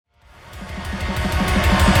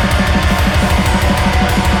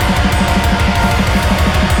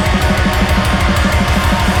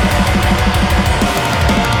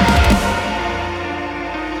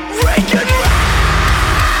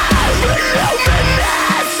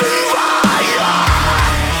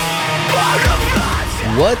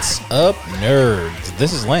What's up, nerds?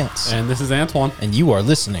 This is Lance. And this is Antoine. And you are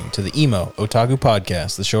listening to the Emo Otaku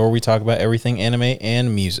Podcast, the show where we talk about everything anime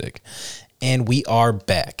and music. And we are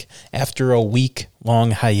back. After a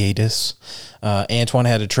week-long hiatus, Antoine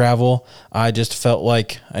had to travel. I just felt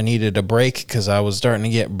like I needed a break because I was starting to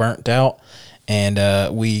get burnt out.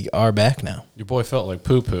 And we are back now. Your boy felt like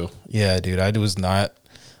poo-poo. Yeah, dude, I was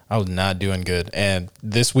not doing good. And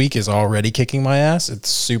this week is already kicking my ass. It's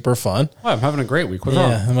super fun. Wow, I'm having a great week. What's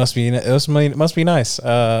wrong? It must be nice.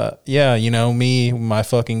 Yeah, you know me, my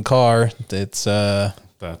fucking car. It's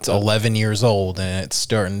 11 years old and it's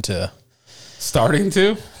starting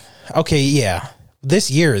to. Okay, yeah.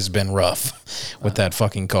 This year has been rough with that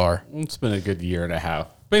fucking car. It's been a good year and a half.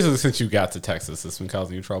 Basically, since you got to Texas, it's been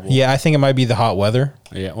causing you trouble. Yeah, I think it might be the hot weather.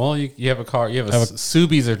 Yeah, well, you have a car.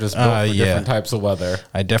 Subies are just built for different types of weather.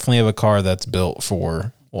 I definitely have a car that's built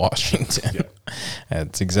for Washington. Yeah.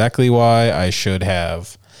 That's exactly why I should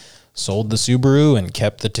have sold the Subaru and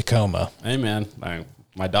kept the Tacoma. Hey, man,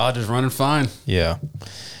 my Dodge is running fine. Yeah.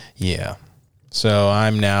 So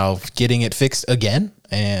I'm now getting it fixed again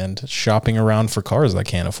and shopping around for cars I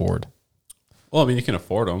can't afford. Well, I mean, you can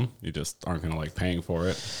afford them. You just aren't going to like paying for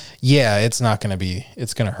it. Yeah, it's going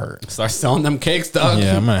to hurt. Start selling them cakes, dog.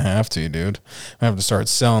 Yeah, I'm going to have to, dude. I'm going to have to start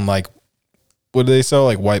selling what do they sell?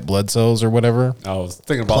 Like white blood cells or whatever? I was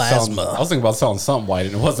thinking about selling something white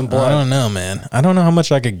and it wasn't blood. I don't know, man. I don't know how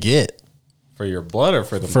much I could get. For your blood or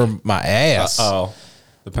for my ass?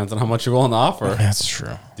 Depends on how much you're willing to offer. That's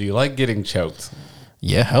true. Do you like getting choked?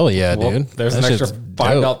 Yeah, hell yeah, dude. There's an extra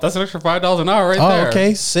 $5. That's an extra $5 an hour there. Oh,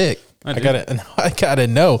 okay, sick. I gotta know. I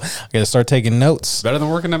gotta start taking notes. Better than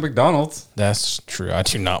working at McDonald's. That's true. I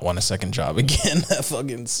do not want a second job again. That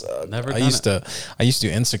fucking sucks. Never. I used to do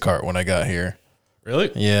Instacart when I got here.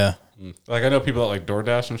 Really? Yeah. Like I know people that like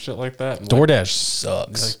DoorDash and shit like that. DoorDash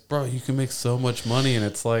sucks. Like, bro, you can make so much money and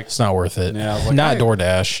it's like it's not worth it. Yeah, like, not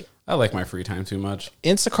DoorDash. I like my free time too much.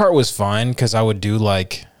 Instacart was fine because I would do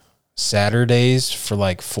like Saturdays for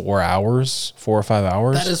like 4 or 5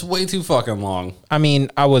 hours. That is way too fucking long. I mean,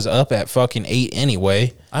 I was up at fucking 8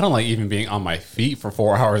 anyway. I don't like even being on my feet for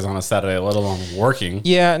 4 hours on a Saturday, let alone working.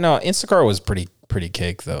 Yeah, no, Instacart was pretty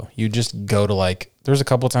cake though. You just go to there's a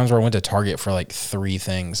couple of times where I went to Target for like 3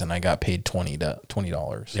 things and I got paid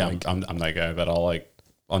 $20. Yeah, I'm that guy that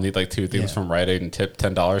I'll need like 2 things from Rite Aid and tip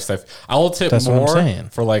 $10. I will tip more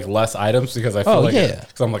for like less items because I feel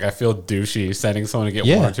I feel douchey sending someone to get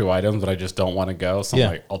 1 or 2 items, but I just don't want to go. So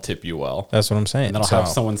I'm like, I'll tip you well. That's what I'm saying. And then I'll have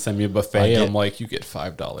someone send me a buffet and I'm like, you get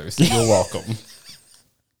 $5. You're welcome.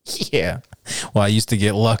 Yeah. Well, I used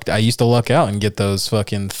to luck out and get those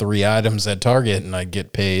fucking 3 items at Target and I'd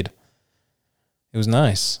get paid. It was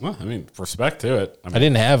nice. Well, I mean, respect to it. I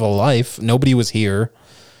didn't have a life. Nobody was here.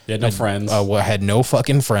 You had no friends. I had no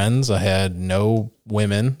fucking friends. I had no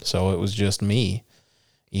women. So it was just me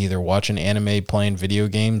either watching anime, playing video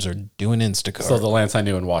games, or doing Instacart. So the Lance I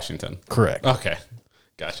knew in Washington. Correct. Okay.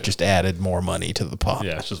 Gotcha. Just added more money to the pot.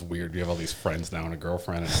 Yeah, it's just weird. You have all these friends now and a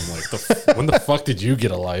girlfriend. And I'm like, when the fuck did you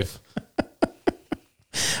get a life?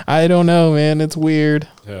 I don't know, man. It's weird.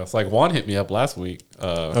 Yeah, it's like Juan hit me up last week.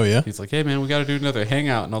 Oh yeah, he's like, "Hey man, we got to do another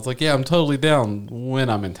hangout," and I was like, "Yeah, I'm totally down when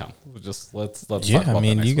I'm in town. Just let's talk about that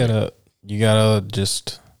next week." You gotta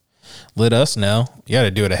just let us know. You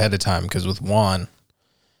gotta do it ahead of time because with Juan,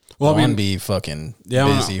 be fucking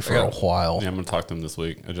busy for a while. Yeah, I'm gonna talk to him this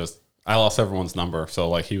week. I lost everyone's number, so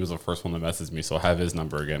like he was the first one to message me, so I have his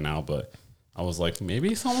number again now, but. I was like,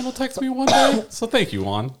 maybe someone will text me one day. So thank you,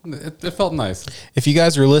 Juan. It felt nice. If you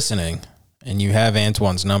guys are listening and you have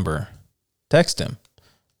Antoine's number, text him.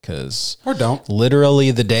 Or don't.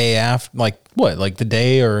 Literally the day after, the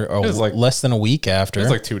day or less than a week after. It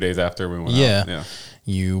was like 2 days after we went out. Yeah.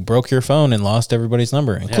 You broke your phone and lost everybody's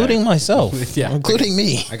number, including myself. Including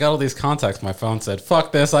me. I got all these contacts. My phone said,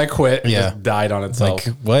 fuck this, I quit. And just died on itself.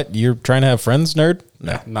 Like, what? You're trying to have friends, nerd?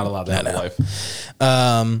 No. Not allowed to have a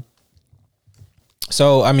life.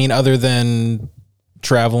 So, I mean, other than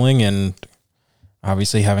traveling and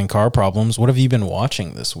obviously having car problems, what have you been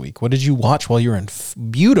watching this week? What did you watch while you were in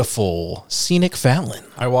beautiful, scenic Fallon?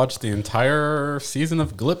 I watched the entire season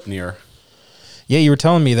of Gleipnir. Yeah, you were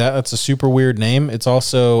telling me that. That's a super weird name. It's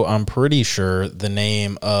also, I'm pretty sure, the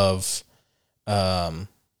name of,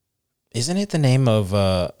 isn't it the name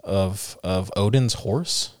of Odin's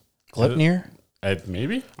horse? Gleipnir?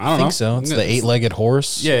 Maybe? I don't know. I think so. It's the 8-legged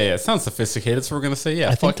horse. Yeah. It sounds sophisticated, so we're going to say,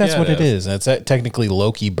 I think that's what it is. That's technically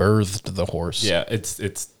Loki birthed the horse. Yeah,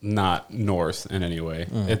 it's not Norse in any way.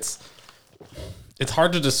 It's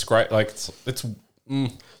hard to describe. Like,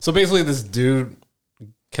 so basically this dude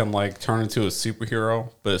can, like, turn into a superhero,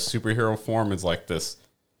 but his superhero form is, like, this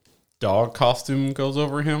dog costume goes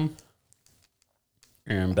over him.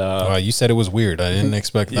 And you said it was weird. I didn't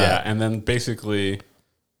expect that. Yeah, and then basically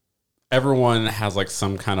everyone has like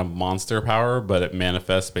some kind of monster power, but it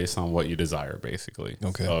manifests based on what you desire, basically.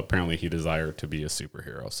 Okay. So apparently he desired to be a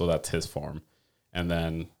superhero, so that's his form. And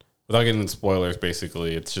then, without getting into spoilers,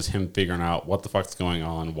 basically it's just him figuring out what the fuck's going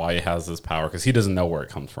on, why he has this power, because he doesn't know where it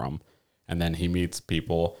comes from. And then he meets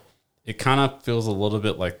people. It kind of feels a little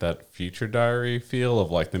bit like that Future Diary feel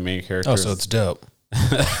of like the main character. Oh, so it's dope.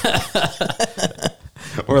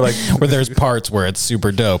 Or like where there's parts where it's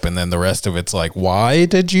super dope, and then the rest of it's like, why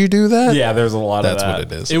did you do that? Yeah, there's a lot of that.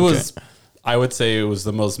 That's what it is. It was, I would say, it was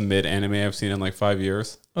the most mid anime I've seen in like 5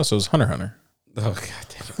 years. Oh, so it was Hunter x Hunter. Oh god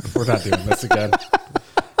damn it, we're not doing this again.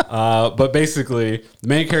 But basically, the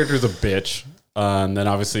main character is a bitch. And then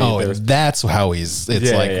obviously, that's how it's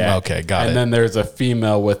okay, got it. And then there's a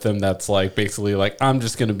female with him that's like basically like, I'm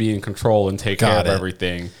just gonna be in control and take care of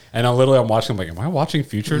everything. And I'm watching, I'm like, am I watching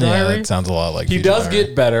Future Diary? It sounds a lot like he does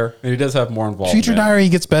get better, and he does have more involvement. Future Diary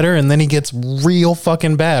gets better, and then he gets real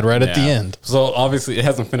fucking bad right at the end. So obviously, it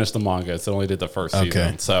hasn't finished the manga; it only did the first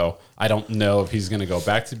season. So I don't know if he's gonna go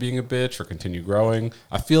back to being a bitch or continue growing.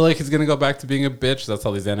 I feel like he's gonna go back to being a bitch. That's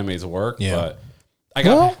how these animes work. Yeah. But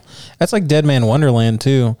that's like Dead Man Wonderland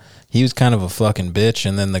too. He was kind of a fucking bitch,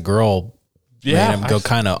 and then the girl made him go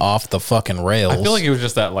kind of off the fucking rails. I feel like it was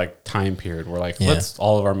just that like time period where like let's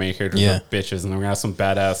all of our main characters are bitches, and then we're gonna have some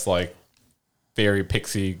badass like fairy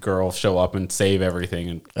pixie girl show up and save everything.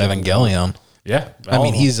 And Evangelion. Yeah, I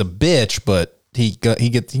mean he's a bitch, but he's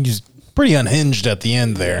pretty unhinged at the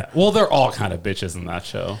end there. Yeah. Well, they're all kind of bitches in that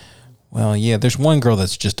show. Well, yeah, there's one girl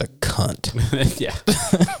that's just a cunt. Yeah.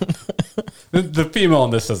 The female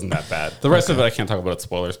in this isn't that bad. The rest of it I can't talk about, it's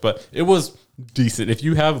spoilers, but it was decent. If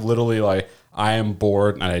you have literally like, I am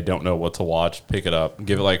bored and I don't know what to watch, pick it up,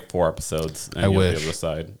 give it like 4 episodes, and you'll be able to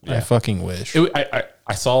decide. Yeah. I fucking wish.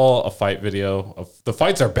 I saw a fight video of the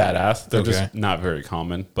fights are badass. They're just not very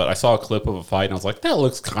common. But I saw a clip of a fight and I was like, that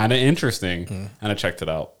looks kind of interesting, and I checked it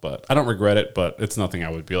out. But I don't regret it. But it's nothing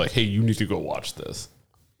I would be like, hey, you need to go watch this.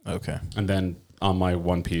 Okay. And then on my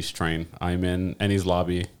One Piece train, I'm in Eni's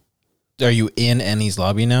lobby. Are you in Eni's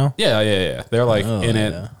lobby now? Yeah. They're like in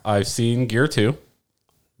it. I've seen Gear 2.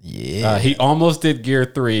 Yeah. He almost did Gear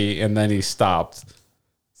 3 and then he stopped.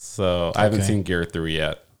 So I haven't seen Gear 3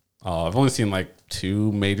 yet. I've only seen like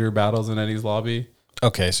 2 major battles in Eni's lobby.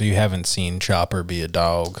 Okay, so you haven't seen Chopper be a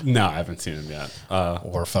dog? No, I haven't seen him yet.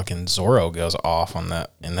 Or fucking Zoro goes off on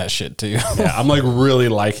that shit too. Yeah, I'm like really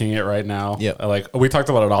liking it right now. Yeah, like we talked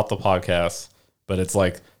about it off the podcast, but it's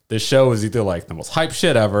like this show is either like the most hype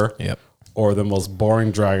shit ever, or the most boring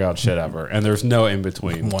drag out shit ever, and there's no in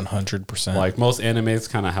between. 100%. Like most animes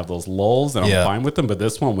kind of have those lulls, and I'm fine with them. But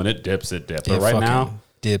this one, when it dips, it dips. But right now.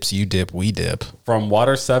 Dips, you dip, we dip. From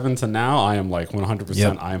Water 7 to now, I am like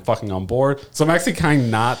 100%. I am fucking on board. So I'm actually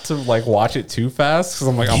kind not to like watch it too fast because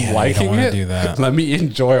I'm like I'm liking it. Do that. Let me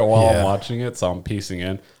enjoy it while I'm watching it. So I'm piecing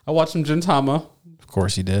in. I watched some Gintama. Of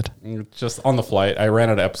course you did. Just on the flight. I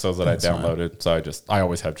ran out of episodes that I downloaded, so I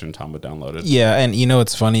always have Gintama downloaded. Yeah, and you know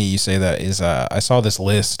it's funny you say that is I saw this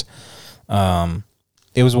list.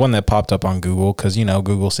 It was one that popped up on Google because, you know,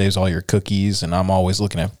 Google saves all your cookies and I'm always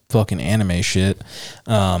looking at fucking anime shit.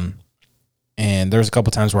 And there's a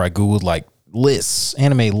couple times where I Googled like lists,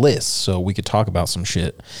 anime lists, so we could talk about some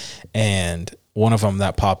shit. And one of them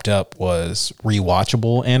that popped up was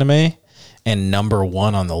rewatchable anime, and number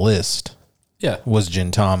 1 on the list was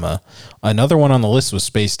Gintama. Another one on the list was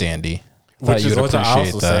Space Dandy. Which is what I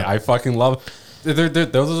also say. I fucking love those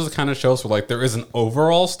are the kind of shows where like there is an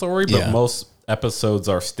overall story, but most episodes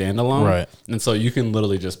are standalone, right? And so you can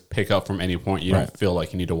literally just pick up from any point. You don't feel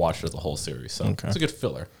like you need to watch the whole series. So it's a good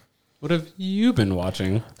filler. What have you been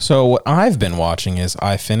watching? So what I've been watching is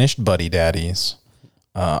I finished Buddy Daddies.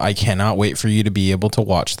 I cannot wait for you to be able to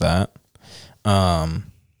watch that.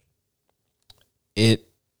 It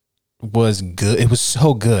was good. It was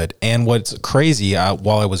so good. And what's crazy,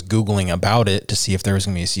 while I was Googling about it to see if there was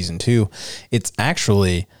going to be a season 2, it's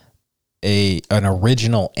actually an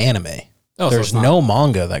original anime. Oh, there's no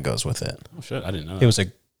manga that goes with it. Oh shit, I didn't know that. It was a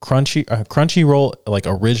Crunchyroll like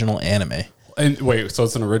original anime. And wait, so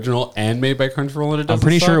it's an original and made by Crunchyroll, and it doesn't I'm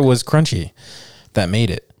pretty sure it was Crunchy that made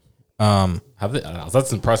it. Have they?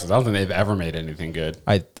 That's impressive. I don't think they've ever made anything good.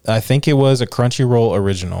 I think it was a Crunchyroll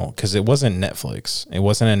original because it wasn't Netflix. It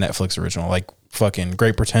wasn't a Netflix original. Like fucking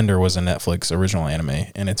Great Pretender was a Netflix original anime,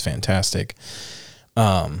 and it's fantastic.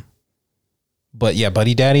 But yeah,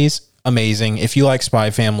 Buddy Daddies, amazing. If you like Spy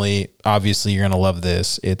Family, obviously you're gonna love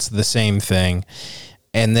this. It's the same thing.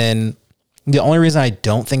 And then the only reason I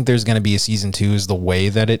don't think there's gonna be a season 2 is the way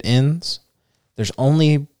that it ends. There's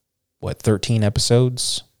only 13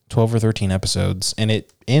 episodes, 12 or 13 episodes, and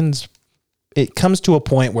it comes to a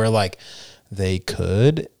point where like they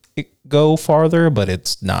could go farther, but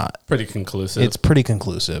it's not. Pretty conclusive. It's pretty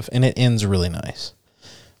conclusive, and it ends really nice.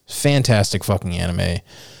 Fantastic fucking anime.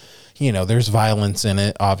 You know, there's violence in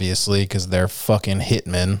it, obviously, because they're fucking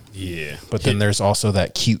hitmen. Yeah. But then there's also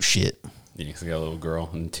that cute shit. Yeah, because they got a little girl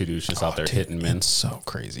and two dudes just out there hitting men. It's so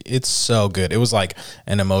crazy. It's so good. It was like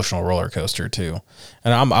an emotional roller coaster, too.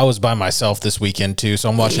 And I was by myself this weekend, too, so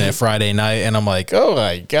I'm watching it Friday night, and I'm like, oh,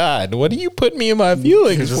 my God, what do you put me in my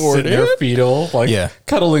feelings You're just for, sitting dude? there fetal, like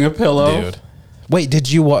cuddling a pillow. Dude. Wait,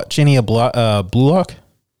 did you watch any of Blue Lock?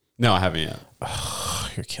 No, I haven't yet. Oh,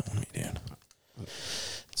 you're killing me, dude.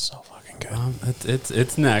 It's so fucking good.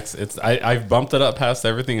 It's next. I've bumped it up past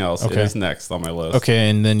everything else. Okay. It is next on my list. Okay,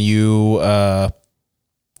 and then you're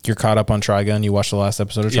caught up on Trigun. You watched the last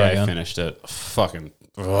episode of Trigun. Yeah, I finished it. Fucking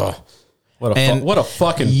ugh. What a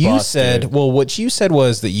fucking you bust, said, dude. well, what you said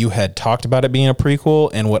was that you had talked about it being a prequel,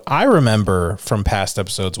 and what I remember from past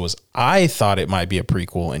episodes was I thought it might be a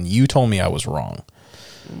prequel, and you told me I was wrong.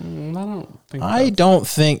 I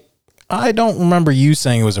don't remember you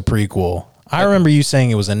saying it was a prequel. I remember you saying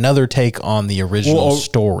it was another take on the original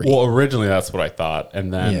story. Well, originally that's what I thought,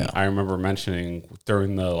 and then I remember mentioning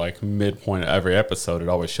during the like midpoint of every episode, it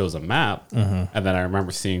always shows a map, and then I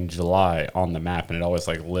remember seeing July on the map, and it always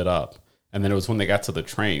like lit up, and then it was when they got to the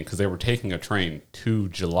train because they were taking a train to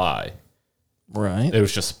July. Right. It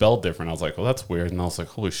was just spelled different. I was like, well, that's weird, and I was like,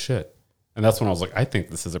 holy shit, and that's when I was like, I think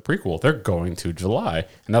this is a prequel. They're going to July,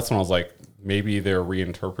 and that's when I was like, maybe they're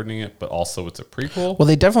reinterpreting it, but also it's a prequel. Well,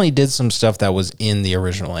 they definitely did some stuff that was in the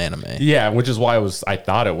original anime. Yeah, which is why I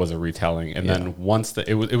thought it was a retelling. And then once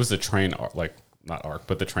it was the train arc, like not arc,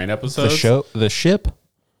 but the train episode. The ship?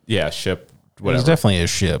 Yeah, ship, whatever. It was definitely a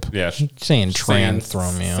ship. Yeah. Saying train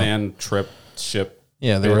throw me out. Sand trip ship.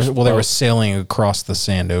 Yeah, they were sailing across the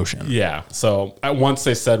sand ocean. Yeah. So once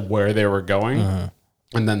they said where they were going,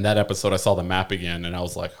 and then that episode I saw the map again and I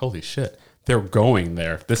was like, holy shit. They're going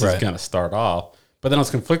there. This is going to start off. But then I was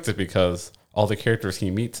conflicted because all the characters he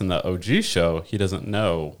meets in the OG show, he doesn't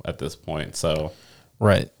know at this point. So,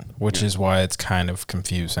 right, which is why it's kind of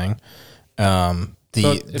confusing. It's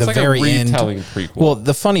like very a retelling end. Prequel. Well,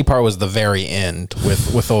 the funny part was the very end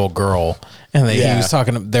with old girl, and he was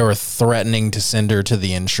talking. They were threatening to send her to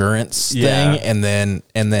the insurance thing, and then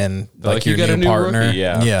like your new partner. Rookie,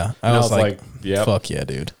 yeah. I was like, yep. Fuck yeah,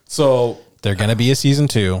 dude. So they're gonna be a season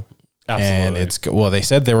 2. Absolutely. And they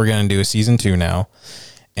said they were going to do a season 2 now,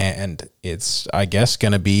 and it's, I guess,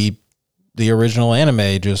 going to be the original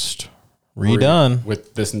anime just redone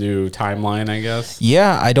with this new timeline, I guess.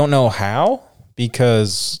 Yeah, I don't know how,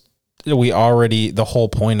 because the whole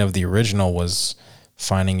point of the original was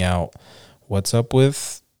finding out what's up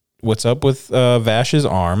with Vash's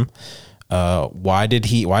arm. Why did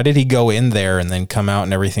he go in there and then come out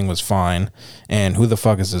and everything was fine? And who the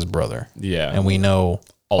fuck is his brother? Yeah, and we know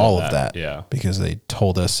all of that, because they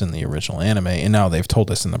told us in the original anime, and now they've told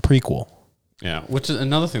us in the prequel. Yeah, which is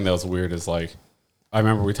another thing that was weird is like, I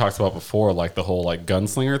remember we talked about before, like the whole like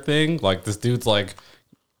gunslinger thing. Like this dude's like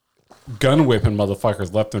gun whipping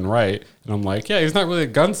motherfuckers left and right, and I'm like, yeah, he's not really a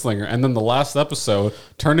gunslinger. And then the last episode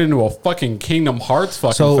turned into a fucking Kingdom Hearts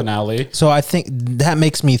finale. So I think that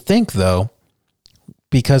makes me think though,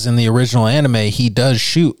 because in the original anime he does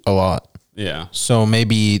shoot a lot. Yeah. So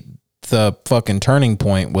maybe the fucking turning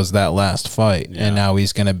point was that last fight, and now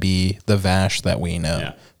he's gonna be the Vash that we know.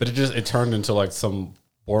 Yeah, but it turned into like some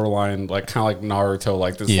borderline, like kind of like Naruto,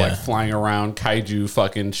 like this like flying around kaiju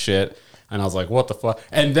fucking shit. And I was like, what the fuck?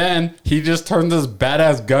 And then he just turned this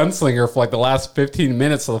badass gunslinger for like the last 15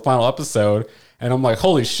 minutes of the final episode, and I'm like,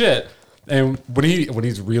 holy shit. And when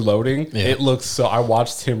he's reloading, it looks so. I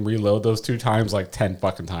watched him reload those 2 times like 10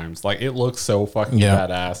 fucking times. Like it looks so fucking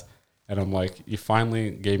badass. And I'm like, you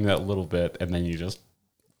finally gave me that little bit, and then you just...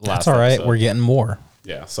 That's all right. We're getting more.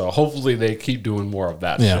 Yeah, so hopefully they keep doing more of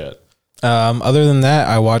that shit. Other than that,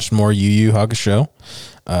 I watched more Yu Yu Hakusho.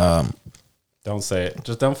 Don't say it.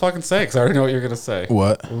 Just don't fucking say it, because I already know what you're going to say.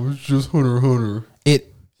 What? Oh, it's just Hunter x Hunter.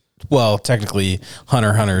 Well, technically, Hunter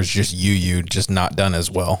x Hunter is just Yu Yu, just not done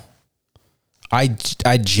as well. I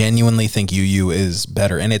genuinely think Yu Yu is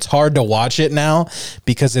better, and it's hard to watch it now,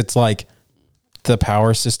 because it's like... The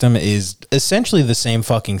power system is essentially the same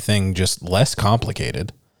fucking thing, just less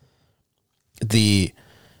complicated. I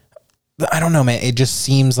don't know, man. It just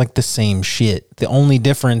seems like the same shit. The only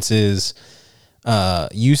difference is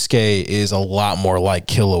Yusuke is a lot more like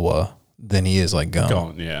Killua than he is like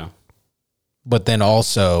Gon. Yeah. But then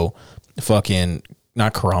also fucking,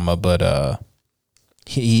 not Kurama, but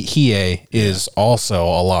Hiei is also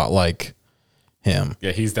a lot like him.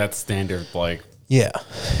 Yeah, he's that standard like Yeah.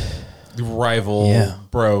 rival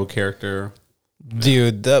bro character.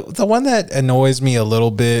 Dude, the one that annoys me a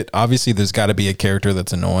little bit, obviously there's got to be a character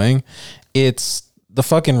that's annoying. It's the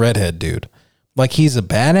fucking redhead dude. Like, he's a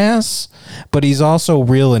badass, but he's also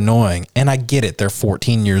real annoying. And I get it. They're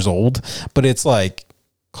 14 years old, but it's like,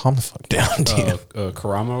 calm the fuck down, dude.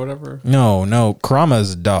 Kurama or whatever? No. Kurama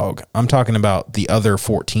is a dog. I'm talking about the other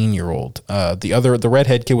 14-year-old. The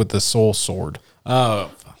redhead kid with the soul sword.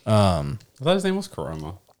 Oh. I thought his name was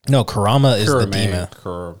Kurama. No, Kurama is the demon.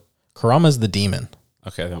 Kurama's the demon.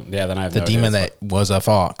 Okay, then I have the demon that was a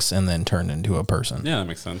fox and then turned into a person. Yeah, that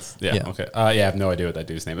makes sense. Yeah. Okay. I have no idea what that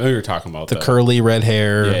dude's name. I think we were talking about the curly red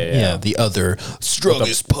hair. Yeah. The other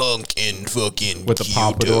strongest punk in fucking with the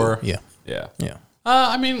pompadour. Yeah.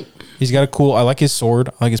 I mean, he's got a cool. I like his sword.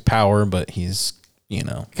 I like his power, but he's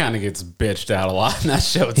kind of gets bitched out a lot in that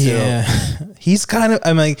show too. Yeah, he's kind of.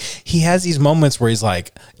 I'm like, he has these moments where he's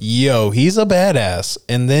like, "Yo, he's a badass,"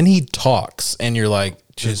 and then he talks, and you're like,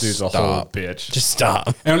 just dude's stop. A whole bitch. Just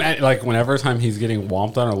stop. And like whenever time he's getting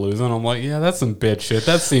whomped on or losing, I'm like, yeah, that's some bitch shit.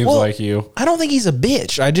 That seems like you. I don't think he's a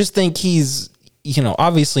bitch. I just think he's,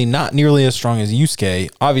 obviously not nearly as strong as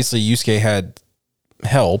Yusuke. Obviously, Yusuke had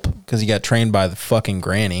help because he got trained by the fucking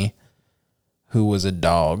granny, who was a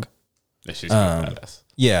dog. Yeah, she's badass.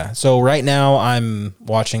 Yeah. So right now I'm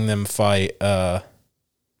watching them fight. Are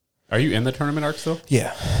you in the tournament arc still?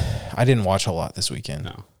 Yeah. I didn't watch a lot this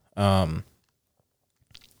weekend. No.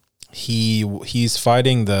 He's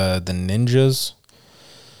fighting the ninjas.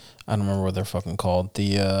 I don't remember what they're fucking called.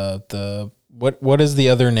 What is the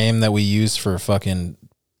other name that we use for fucking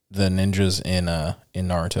the ninjas in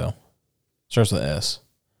Naruto? Starts with S.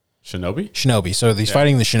 Shinobi. So he's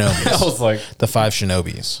fighting the shinobis. I was like the 5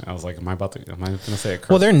 shinobis. I was like, am I going to say it correct?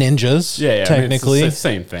 Well, they're ninjas. Yeah. Technically, I mean, it's the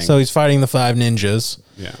same thing. So he's fighting the 5 ninjas.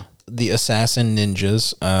 Yeah. The assassin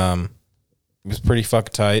ninjas. It was pretty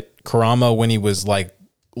fucking tight. Kurama, when he was like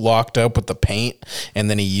locked up with the paint, and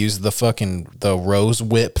then he used the rose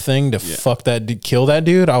whip thing to kill that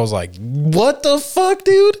dude. I was like, what the fuck,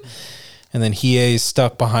 dude? And then Hiei's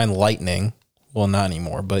stuck behind lightning. Well, not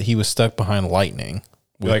anymore, but he was stuck behind lightning.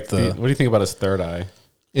 What do you think about his third eye?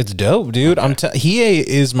 It's dope, dude. Okay. Hiei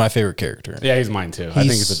is my favorite character. Yeah, he's mine too. I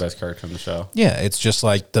think he's the best character in the show. Yeah, it's just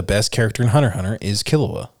like the best character in Hunter x Hunter is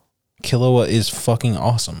Killua. Killua is fucking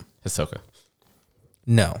awesome. Hisoka.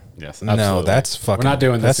 No. Yes. Absolutely. No, that's fucking. We're not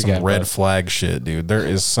doing this again. That's some red flag shit, dude. There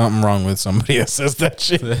is something wrong with somebody that says that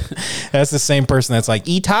shit. That's the same person that's like,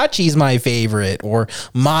 Itachi's my favorite, or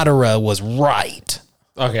Madara was right.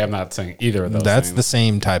 Okay, I'm not saying either of those. That's things. the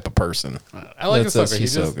same type of person. I like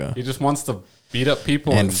Hisoka. He just wants to beat up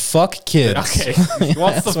people and fuck kids. Okay,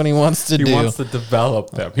 that's what he wants to do. He wants to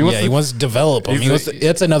develop them. He wants to develop them.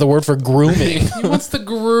 It's another word for grooming. He wants to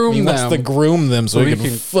groom them. He wants to groom them so he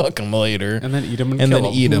can fuck them later. And then eat them and kill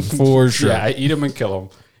them. Eat them, for sure. Yeah, eat them and kill them.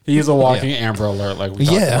 He's a walking Amber Alert, like we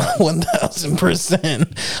talked about.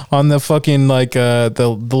 1000%. On the fucking, like,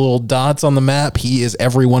 the little dots on the map, he is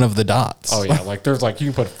every one of the dots. Oh, yeah. Like, there's, like, you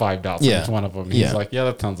can put 5 dots on each one of them. He's like, yeah,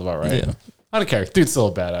 that sounds about right. Yeah. I don't care. Dude's still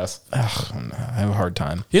a badass. No, I have a hard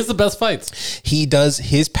time. He has the best fights. He does.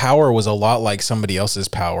 His power was a lot like somebody else's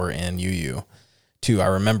power in Yu Yu, too. I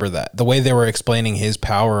remember that. The way they were explaining his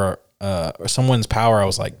power, or someone's power, I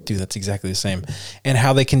was like, dude, that's exactly the same. And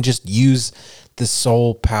how they can just use the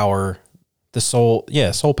soul power, soul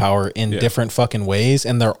power in different fucking ways.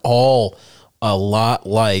 And they're all a lot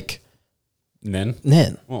like Nen.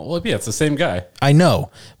 Well, yeah, it's the same guy. I know.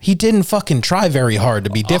 He didn't fucking try very hard to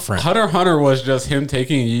be different. Hunter x Hunter was just him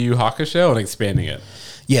taking Yu Yu Hakusho and expanding it.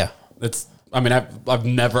 Yeah. I've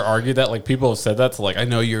never argued that. Like, people have said that. So, like, I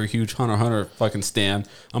know you're a huge Hunter x Hunter fucking stan.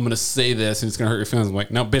 I'm going to say this and it's going to hurt your feelings. I'm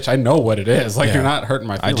like, no, bitch, I know what it is. Like, you're not hurting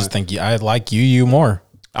my feelings. I just think I like Yu Yu more.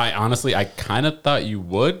 I kind of thought you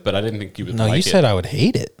would, but I didn't think you would like it. No, you said I would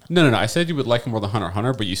hate it. No. I said you would like it more than Hunter x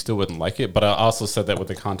Hunter, but you still wouldn't like it. But I also said that with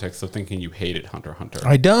the context of thinking you hated Hunter x Hunter.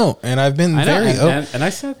 I don't, and I've been very open. And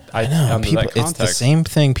I said, I know, people, it's the same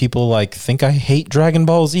thing. People like think I hate Dragon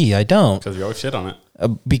Ball Z. I don't. Because you always shit on it.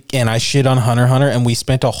 And I shit on Hunter x Hunter, and we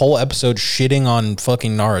spent a whole episode shitting on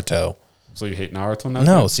fucking Naruto. So you hate Naruto now?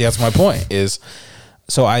 No, see, that's my point.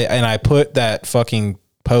 I put that fucking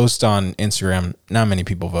post on Instagram. Not many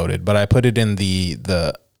people voted, but I put it in the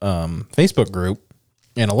Facebook group,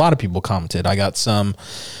 and a lot of people commented. I got some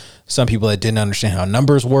people that didn't understand how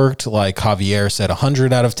numbers worked, like Javier said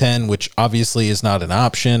 100 out of 10, which obviously is not an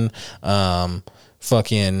option.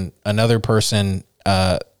 Fucking another person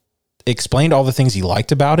explained all the things he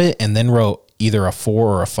liked about it and then wrote either a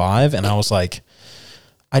 4 or a 5, and I was like,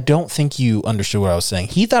 I don't think you understood what I was saying.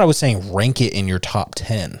 He thought I was saying rank it in your top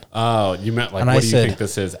 10. Oh, you meant like, what do you think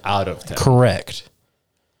this is out of 10? Correct.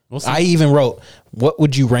 I even wrote, what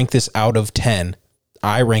would you rank this out of 10?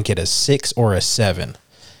 I rank it a 6 or a 7.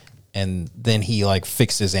 And then he like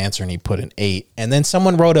fixed his answer and he put an 8. And then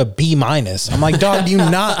someone wrote a B-. I'm like, dog, do you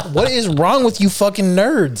not? What is wrong with you fucking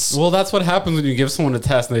nerds? Well, that's what happens when you give someone a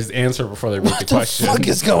test and they just answer before they read the question. What the fuck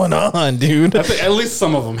is going on, dude? At least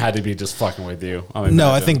some of them had to be just fucking with you. No,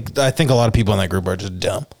 I think a lot of people in that group are just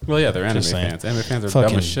dumb. Well, yeah, they're anime fans. Anime fans are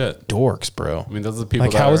dumb as shit. Dorks, bro. I mean, those are the people.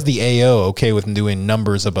 Like, how is the AO okay with doing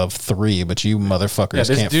numbers above 3, but you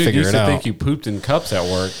motherfuckers can't figure it out? Used to think you pooped in cups at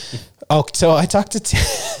work. Oh, so I talked to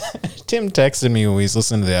Tim. Texted me when he was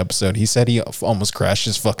listening to the episode. He said he almost crashed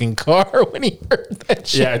his fucking car when he heard that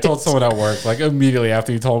shit. Yeah, I told someone at work, like immediately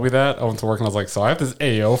after you told me that, I went to work and I was like, so I have this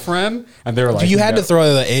AO friend? And they were like, you had to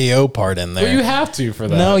throw the AO part in there. Well, you have to for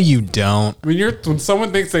that. No, you don't. I mean, when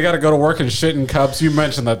someone thinks they got to go to work and shit in cups, you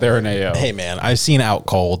mention that they're an AO. Hey, man, I've seen Out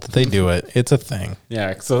Cold. They do it. It's a thing.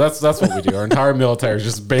 Yeah, so that's what we do. Our entire military is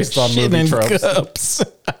just based on shit movie in tropes. Cups.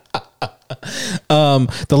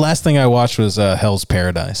 The last thing I watched was Hell's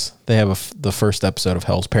Paradise. They have the first episode of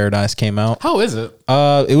Hell's Paradise came out. How is it?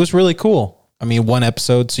 It was really cool. I mean, one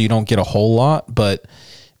episode, so you don't get a whole lot, but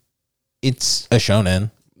it's a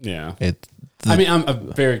shonen. Yeah.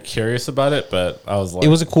 I'm very curious about it, but I was like, it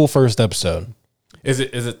was a cool first episode. Was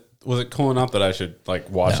it cool enough that I should like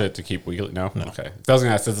watch it to keep weekly? No. Okay. I was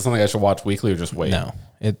gonna ask, is it something I should watch weekly or just wait? No.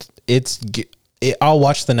 I'll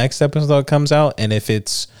watch the next episode that comes out, and if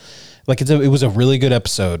it's like it was a really good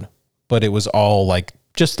episode, but it was all like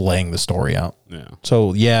just laying the story out. Yeah.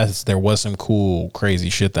 So yes, there was some cool, crazy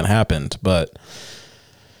shit that happened, but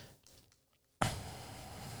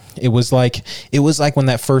it was like when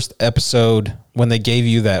that first episode, when they gave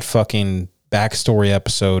you that fucking backstory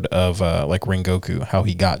episode of like Rengoku, how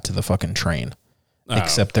he got to the fucking train,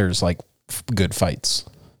 except there's like good fights.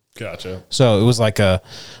 Gotcha. So it was like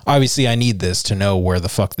obviously I need this to know where the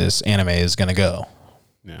fuck this anime is gonna go.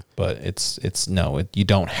 Yeah. But you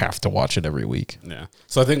don't have to watch it every week. Yeah.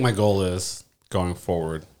 So I think my goal is going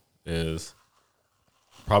forward is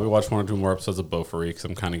probably watch 1 or 2 more episodes of Bofuri because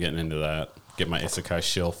I'm kind of getting into that. Get my isekai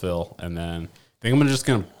shill fill, and then I think I'm just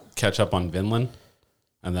gonna catch up on Vinland,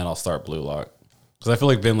 and then I'll start Blue Lock because I feel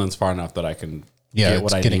like Vinland's far enough that I can. Yeah, get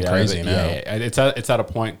what it's getting crazy now. Yeah, it's at a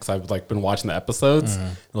point because I've like been watching the episodes.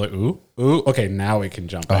 Like, ooh, okay, now we can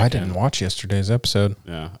jump. I didn't watch yesterday's episode.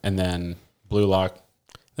 Yeah, and then Blue Lock.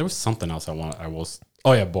 There was something else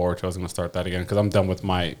Oh yeah, Boruto. I was going to start that again because I'm done with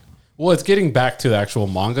my. Well, it's getting back to the actual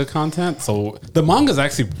manga content. So the manga is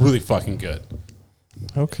actually really fucking good.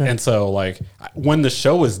 Okay. And so like when the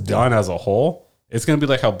show is done as a whole, it's going to be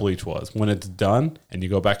like how Bleach was. When it's done and you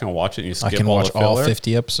go back and watch it and you skip all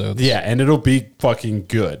 50 episodes. Yeah, and it'll be fucking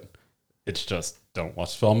good. It's just don't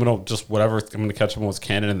watch film. It'll just whatever. I'm going to catch up on what's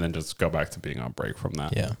canon and then just go back to being on break from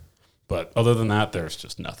that. Yeah. But other than that, there's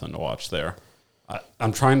just nothing to watch there.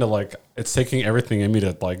 I'm trying to like, it's taking everything in me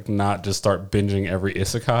to like not just start binging every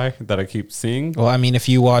isekai that I keep seeing. Well, I mean, if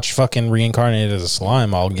you watch fucking Reincarnated as a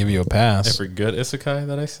Slime, I'll give you a pass. Every good isekai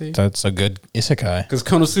that I see. That's a good isekai. Because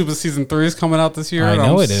Konosuba season 3 is coming out this year. I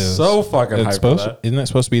know it is. So fucking hyped for that. Isn't that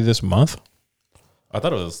supposed to be this month? I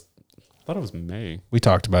thought it was May. We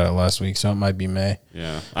talked about it last week, so it might be May.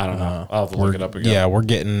 Yeah, I don't know. I'll have to look it up again. Yeah, we're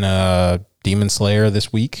getting Demon Slayer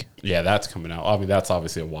this week. Yeah, that's coming out. I mean, that's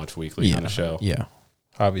obviously a watch weekly kind of show. Yeah.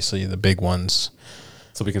 Obviously, the big ones.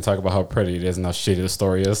 So we can talk about how pretty it is and how shitty the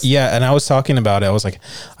story is. Yeah, and I was talking about it. I was like,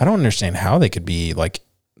 I don't understand how they could be like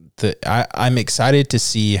I'm excited to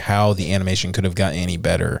see how the animation could have gotten any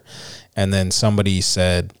better. And then somebody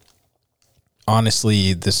said,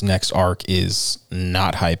 honestly, this next arc is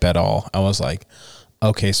not hype at all. I was like,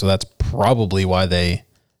 okay, so that's probably why they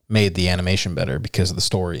made the animation better, because the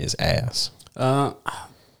story is ass.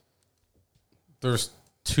 There's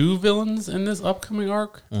 2 villains in this upcoming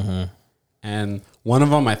arc. Mm-hmm. And one of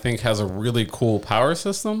them, I think, has a really cool power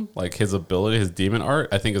system. Like his ability, his demon art,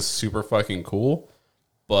 I think is super fucking cool.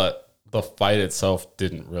 But the fight itself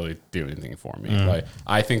didn't really do anything for me. Like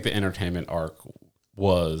I think the entertainment arc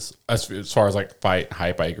was, as far as like fight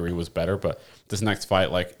hype, I agree, was better. But this next fight,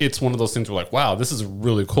 like it's one of those things where like, wow, this is a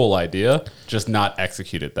really cool idea, just not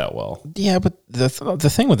executed that well. Yeah, but the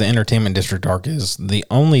thing with the Entertainment District arc is the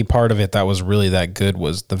only part of it that was really that good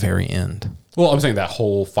was the very end. Well, I'm saying that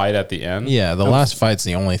whole fight at the end. Yeah, the last fight's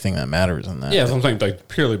the only thing that matters in that. Yeah, so I'm saying like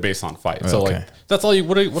purely based on fight. So like that's all you.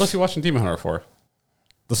 What else are you watching Demon Hunter for?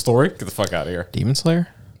 The story? Get the fuck out of here. Demon Slayer?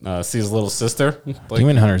 See his little sister. Like,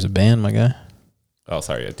 Demon Hunter's a band, my guy. Oh,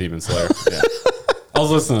 sorry, yeah, Demon Slayer. Yeah. I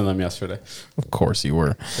was listening to them yesterday. Of course you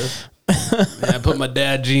were. I put my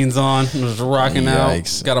dad jeans on. I was rocking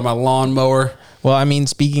out. Got on my lawnmower. Well, I mean,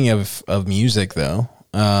 speaking of music, though,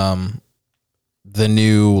 the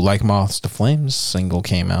new Like Moths to Flames single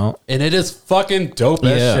came out. And it is fucking dope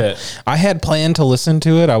as shit. I had planned to listen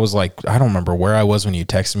to it. I was like, I don't remember where I was when you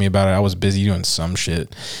texted me about it. I was busy doing some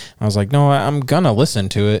shit. I was like, no, I'm going to listen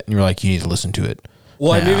to it. And you're like, you need to listen to it.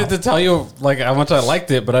 Well, now. I needed to tell you like how much I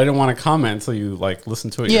liked it, but I didn't want to comment until you like listen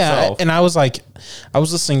to it yourself. Yeah, and I was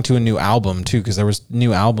listening to a new album too because there was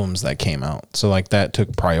new albums that came out. So like that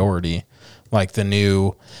took priority. Like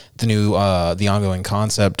the ongoing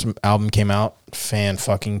concept album came out,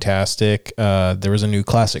 fan-fucking-tastic. There was a new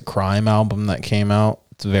classic crime album that came out.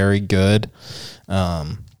 It's very good.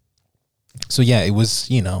 So yeah, it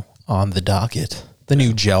was, on the docket. The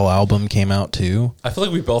new Gel album came out too. I feel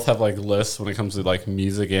like we both have like lists when it comes to like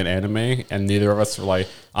music and anime, and neither of us are like,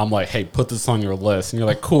 I'm like, hey, put this on your list. And you're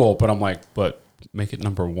like, cool, but I'm like, but make it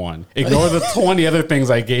number one. Ignore the 20 other things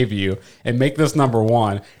I gave you and make this number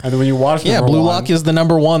one. And then when you watch Blue Lock is the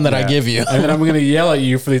number one that I give you. And then I'm going to yell at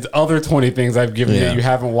you for these other 20 things I've given you that you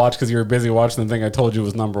haven't watched because you were busy watching the thing I told you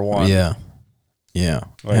was number one. Yeah. Yeah.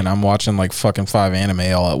 Like, and I'm watching like fucking 5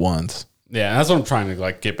 anime all at once. Yeah. And that's what I'm trying to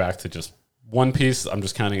like get back to. Just One Piece, I'm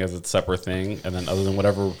just counting as a separate thing. And then other than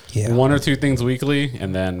whatever, 1 or 2 things weekly,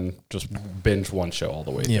 and then just binge one show all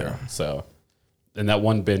the way through. So, and that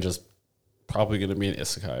one binge is probably going to be an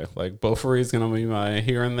isekai. Like Bofuri is going to be my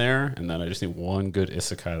here and there, and then I just need one good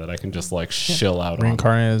isekai that I can just like chill out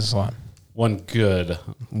Reincarnated as a slime. One good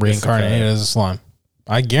Reincarnated as a slime.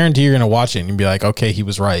 I guarantee you're going to watch it and be like, okay, he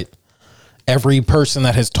was right. Every person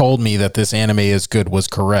that has told me that this anime is good was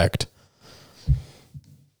correct.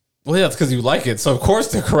 Well, yeah, it's because you like it, so of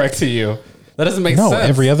course they're correct to you. That doesn't make sense. No,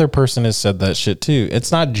 every other person has said that shit too.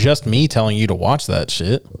 It's not just me telling you to watch that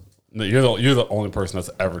shit. No, you're the only person that's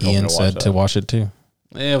ever told Ian me to watch that. said to watch it too.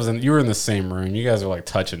 Yeah, you were in the same room. You guys were like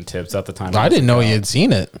touching tips at the time. I didn't know he had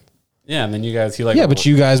seen it. Yeah, and then you guys, but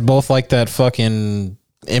you guys both like that fucking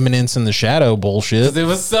Eminence in the Shadow bullshit. It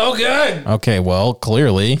was so good. Okay, well,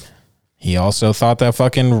 clearly he also thought that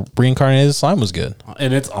fucking Reincarnated Slime was good.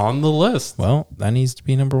 And it's on the list. Well, that needs to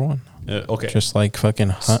be number one. Okay. Just like fucking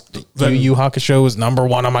Yu Yu Hakusho was number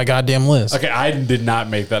one on my goddamn list. Okay, I did not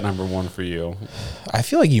make that number one for you. I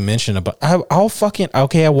feel like you mentioned about I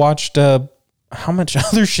watched how much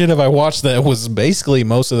other shit have I watched that was basically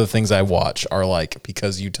most of the things I watch are like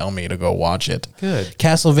because you tell me to go watch it. Good.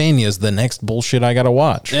 Castlevania is the next bullshit I gotta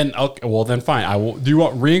watch. And okay, well then fine. I will. Do you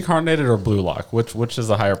want Reincarnated or Blue Lock? Which is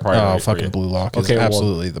the higher priority? Oh, fucking Blue Lock is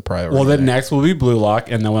absolutely the priority. Well, then next will be Blue Lock,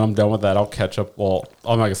 and then when I'm done with that, I'll catch up. Well,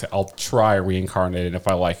 I'm not gonna say I'll try Reincarnated. If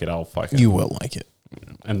I like it, I'll fucking. You will like it.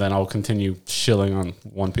 And then I'll continue chilling on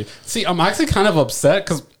One Piece. See, I'm actually kind of upset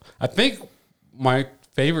because I think my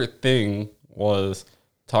favorite thing was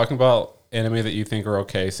talking about anime that you think are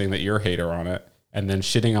okay, saying that you're a hater on it, and then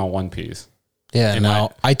shitting on One Piece. Yeah, and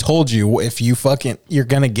now I told you if you you're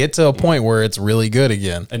gonna get to a point where it's really good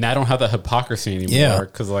again. And I don't have that hypocrisy anymore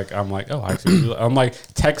because like I'm like, oh, actually, I'm like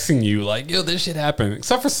texting you like, yo, this shit happened.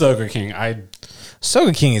 Except for Soga King,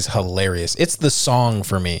 Soga King is hilarious. It's the song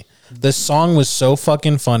for me. The song was so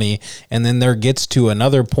fucking funny, and then there gets to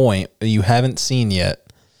another point that you haven't seen yet.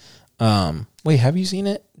 Wait, have you seen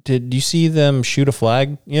it? Did you see them shoot a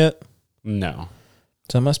flag yet? No.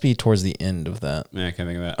 So it must be towards the end of that. Yeah, I can't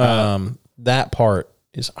think of that. That part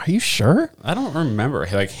is. Are you sure? I don't remember.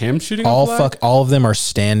 Like him shooting all a flag? all of them are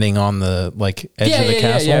standing on the edge of the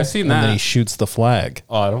castle. Yeah, I've seen that. And then he shoots the flag.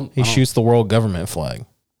 Oh, He shoots the world government flag.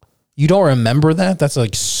 You don't remember that? That's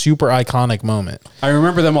like super iconic moment. I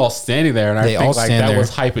remember them all standing there, and I think like that was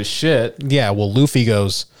hype as shit. Yeah, well, Luffy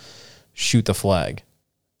goes, shoot the flag.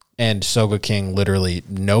 And Soga King literally,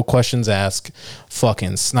 no questions asked,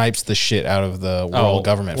 fucking snipes the shit out of the world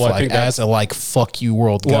government flag as a fuck you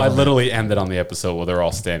world government. Well, I literally ended on the episode where they're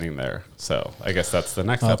all standing there. So I guess that's the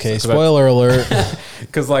next episode. Okay, spoiler alert.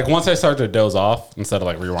 Because once I start to doze off, instead of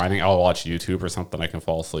rewinding, I'll watch YouTube or something I can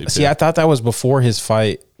fall asleep See, I thought that was before his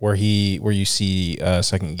fight where you see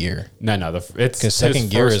Second Gear. No, it's because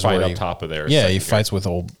Second Gear is fight up top of there. Yeah, he fights with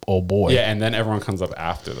old boy. Yeah, and then everyone comes up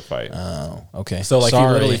after the fight. Oh, okay. So he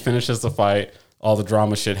literally finishes the fight. All the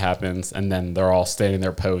drama shit happens, and then they're all staying in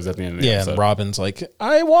their pose at the end of the episode. Yeah, and Robin's like,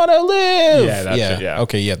 I want to live. Yeah, that's it, yeah.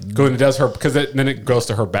 Okay, yeah. It does her, because then it goes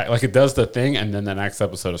to her back. It does the thing, and then the next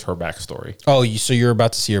episode is her backstory. Oh, so you're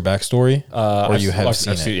about to see her backstory? Or you have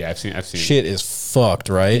seen it? Yeah, I've seen. Shit is fucked,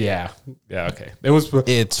 right? Yeah, okay.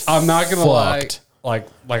 I'm not going to lie. Like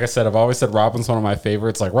I said, I've always said Robin's one of my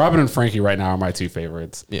favorites. Robin and Frankie right now are my two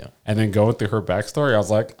favorites. Yeah. And then going through her backstory, I was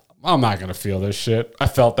like, I'm not going to feel this shit. I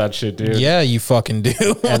felt that shit, dude. Yeah, you fucking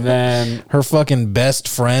do. And then her fucking best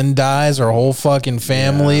friend dies, her whole fucking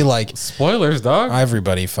family. Like, spoilers, dog.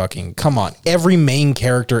 Everybody fucking, come on. Every main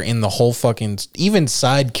character in the whole fucking, even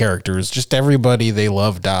side characters, just everybody they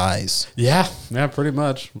love dies. Yeah, pretty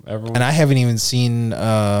much. Everyone. And I haven't even seen,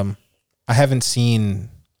 I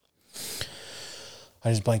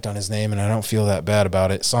just blanked on his name and I don't feel that bad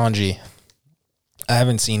about it. Sanji. I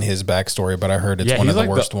haven't seen his backstory, but I heard it's one of the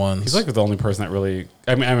worst ones. He's like the only person that really.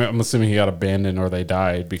 I'm assuming he got abandoned or they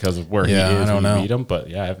died because of where he is. I don't know. You meet him, but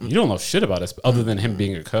yeah, you don't know shit about it other than him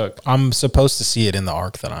being a cook. I'm supposed to see it in the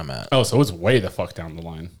arc that I'm at. Oh, so it's way the fuck down the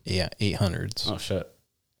line. Yeah, 800s. Oh shit,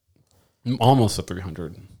 I'm almost at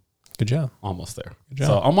 300. Good job. Almost there. Good job.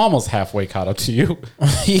 So I'm almost halfway caught up to you.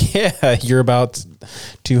 Yeah, you're about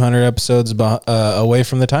 200 episodes away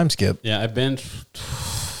from the time skip. Yeah, I've been.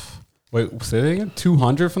 Wait, say that again?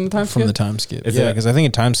 200 from the time skip? From the time skip. Yeah, because I think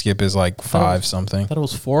a time skip is like 5 something. I thought it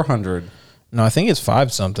was 400. No, I think it's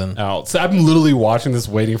 5 something. Oh, so I'm literally watching this,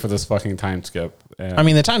 waiting for this fucking time skip. And I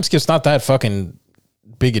mean, the time skip's not that fucking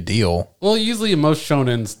big a deal. Well, usually in most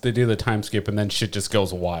shonens, they do the time skip and then shit just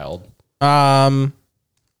goes wild. I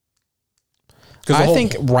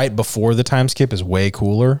think right before the time skip is way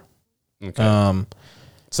cooler. Okay.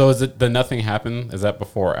 So is it the nothing happened? Is that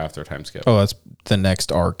before or after time skip? Oh, that's the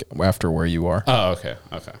next arc after where you are. Oh, okay.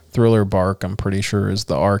 Okay. Thriller Bark, I'm pretty sure, is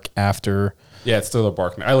the arc after. Yeah, it's Thriller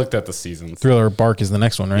Bark. I looked at the seasons. Thriller Bark is the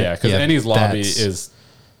next one, right? Yeah, because Annie's Lobby is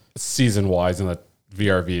season-wise in the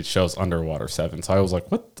VRV. It shows Underwater 7. So I was like,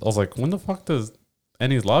 what? I was like, when the fuck does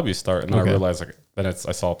Annie's Lobby start? And then I realized, like, then I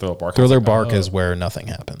saw Thriller Bark. Thriller Bark is where nothing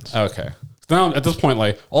happens. Okay. Now, at this point,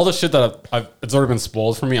 like, all the shit that it's already been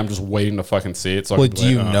spoiled for me. I'm just waiting to fucking see it. So well, do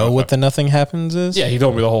you know what the nothing happens is? Yeah, he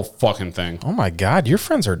told me the whole fucking thing. Oh my God, your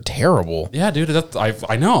friends are terrible. Yeah, dude,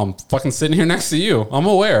 I know. I'm fucking sitting here next to you. I'm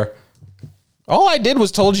aware. All I did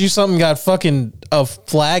was told you something got fucking, a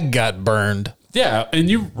flag got burned. Yeah, and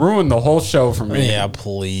you ruined the whole show for me. Yeah,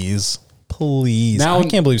 please. Please. Now, I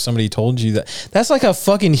can't believe somebody told you that. That's like a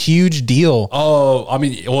fucking huge deal. Oh, I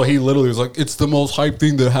mean, well, he literally was like, it's the most hype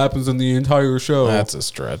thing that happens in the entire show. That's a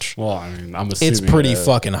stretch. Well, I mean, I'm assuming it's pretty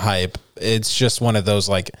fucking hype. It's just one of those,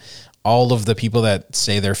 like, all of the people that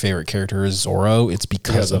say their favorite character is Zoro, it's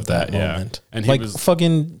because of that moment. And like,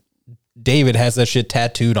 fucking David has that shit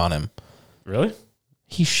tattooed on him. Really?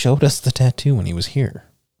 He showed us the tattoo when he was here.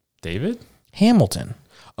 David? Hamilton.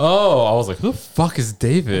 Oh, I was like, who the fuck is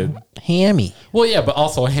David? Hammy. Well, yeah, but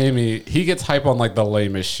also Hammy, he gets hype on like the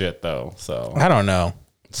lamest shit though. So I don't know.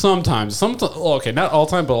 Sometimes, okay, not all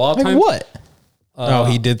time, but a lot of times. What?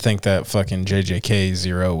 He did think that fucking JJK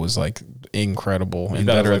Zero was like incredible and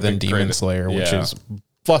better than Demon Slayer, which is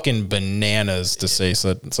fucking bananas to say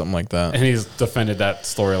something like that. And he's defended that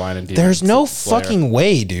storyline in Demon Slayer. There's no fucking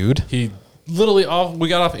way, dude. He literally we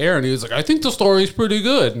got off air and he was like, I think the story's pretty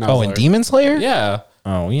good. And in Demon Slayer? Yeah.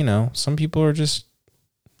 Oh, some people are just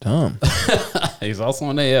dumb. He's also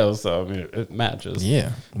an AO, so I mean, it matches.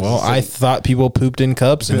 Yeah. Well, I thought people pooped in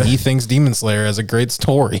cups, and he thinks Demon Slayer has a great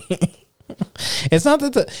story. It's not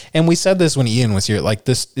that and we said this when Ian was here, like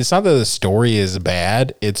this, it's not that the story is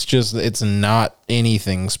bad. It's just, it's not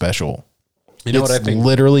anything special. You know what I think?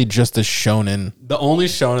 Literally just a shonen. The only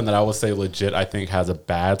shonen that I would say legit, I think has a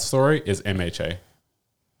bad story is MHA.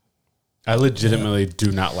 I legitimately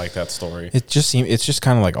do not like that story. It's just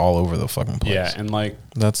kind of like all over the fucking place. Yeah, and like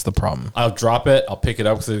that's the problem. I'll drop it, I'll pick it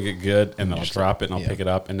up because it'll get good, and then I'll drop it and I'll pick it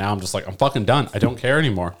up, and now I'm just like, I'm fucking done. I don't care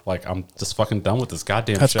anymore. Like, I'm just fucking done with this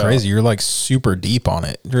goddamn show. That's crazy. You're like super deep on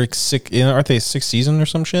it. You're like aren't they 6th season or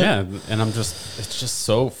some shit? Yeah, and it's just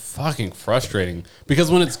so fucking frustrating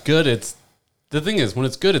because when it's good, the thing is when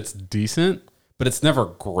it's good, it's decent. But it's never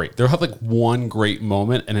great. They'll have like one great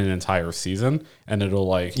moment in an entire season, and it'll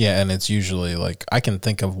like and it's usually like I can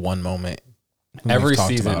think of one moment every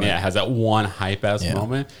season. Yeah, has that one hype ass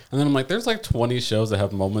moment, and then I'm like, there's like 20 shows that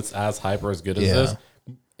have moments as hype or as good as this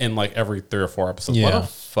in like every 3 or 4 episodes. Why the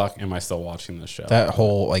fuck am I still watching this show? That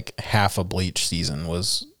whole like half a Bleach season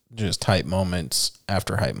was just hype moments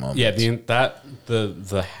after hype moments. Yeah,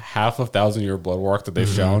 the half of 1,000-Year Blood War arc that they've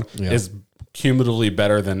shown is cumulatively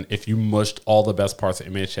better than if you mushed all the best parts of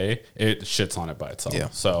MHA, it shits on it by itself. Yeah.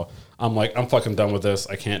 So I'm like, I'm fucking done with this.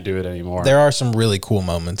 I can't do it anymore. There are some really cool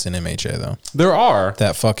moments in MHA though. There are.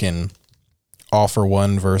 That fucking All for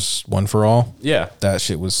One versus One for All. Yeah. That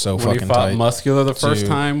shit was so when fucking he fought tight. Muscular the first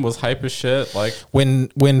time was hype as shit. Like when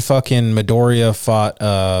fucking Midoriya fought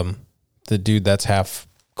the dude that's half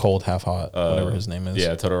cold, half hot, whatever his name is.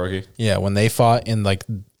 Yeah, Todoroki. Yeah, when they fought in like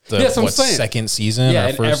the second season. Yeah,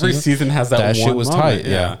 and every season has that one shit was moment. tight.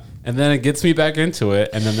 Yeah. And then it gets me back into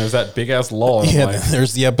it, and then there's that big ass lull. Yeah, like,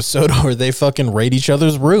 there's the episode where they fucking raid each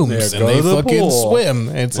other's rooms and they fucking pool. Swim.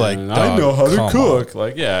 It's like, I know how to cook.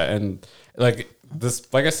 Like, yeah, and like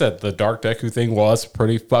this, like I said, the Dark Deku thing was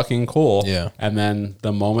pretty fucking cool. Yeah, and then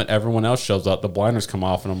the moment everyone else shows up, the blinders come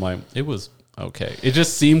off, and I'm like, it was okay. It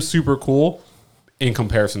just seems super cool in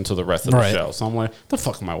comparison to the rest of the show. So I'm like, the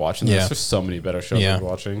fuck am I watching this? There's so many better shows I'm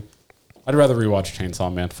watching. I'd rather rewatch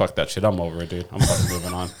Chainsaw Man. Fuck that shit. I'm over it, dude. I'm fucking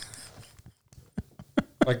moving on.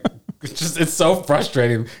 Like, it's so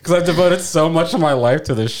frustrating because I've devoted so much of my life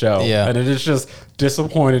to this show. Yeah. And it has just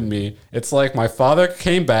disappointed me. It's like my father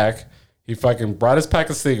came back. He fucking brought his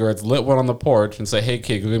pack of cigarettes, lit one on the porch, and said, hey,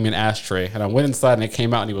 kid, go give me an ashtray. And I went inside and it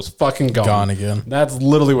came out and he was fucking gone. Gone again. That's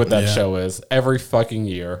literally what that show is every fucking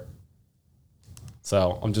year.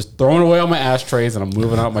 So I'm just throwing away all my ashtrays and I'm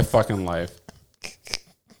moving out my fucking life.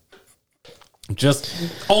 Just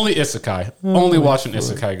only isekai. Only watching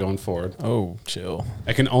isekai going forward. Oh, chill.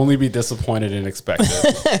 I can only be disappointed and expected.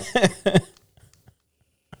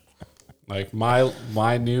 Like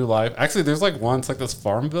my new life. Actually, there's like one. It's like this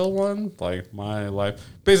Farmville one. Like my life.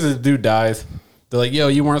 Basically, the dude dies. They're like, "Yo,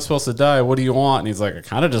 you weren't supposed to die. What do you want?" And he's like, "I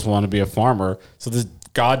kind of just want to be a farmer." So this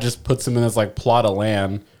god just puts him in this like plot of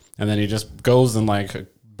land, and then he just goes and like a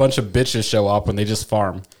bunch of bitches show up and they just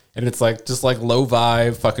farm. And it's like just like low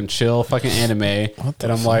vibe, fucking chill, fucking anime.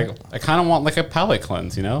 And I'm like, I kind of want like a palate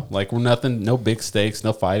cleanse, you know? Like nothing, no big stakes,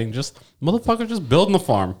 no fighting, just motherfucker just building the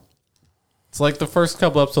farm. It's like the first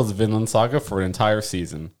couple episodes of Vinland Saga for an entire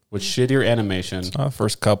season with shittier animation. It's not the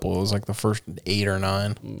first couple, it was like the first 8 or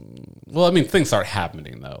 9. Well, I mean, things start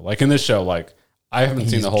happening though. Like in this show, like I haven't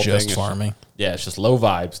seen the whole thing. Just farming. It's just low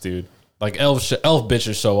vibes, dude. Like elf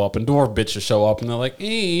bitches show up and dwarf bitches show up and they're like,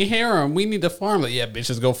 hey, harem, we need to farm. Like, yeah,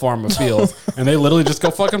 bitches go farm a field. And they literally just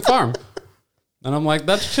go fucking farm. And I'm like,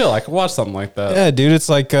 that's chill. I could watch something like that. Yeah, dude, it's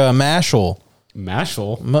like Mashal.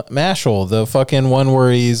 Mashal? Mashal, the fucking one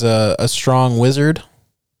where he's a strong wizard.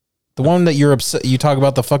 The one that you're upset, you talk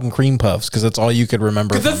about the fucking cream puffs because that's all you could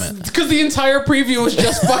remember from it. Because the entire preview was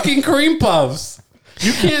just fucking cream puffs.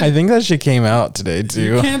 You can't. I think that shit came out today too.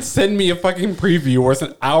 You can't send me a fucking preview where it's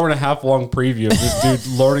an hour and a half long preview of this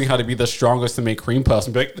dude learning how to be the strongest to make cream puffs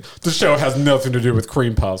and be like, the show has nothing to do with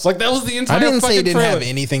cream puffs. Like that was the entire. I didn't say it didn't trailer. have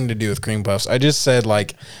anything to do with cream puffs. I just said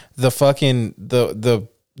like the fucking the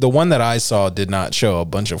one that I saw did not show a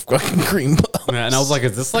bunch of fucking cream puffs. And I was like,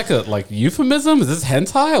 is this like a euphemism? Is this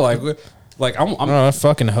hentai? Like I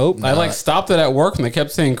fucking hope not. I like stopped it at work and they kept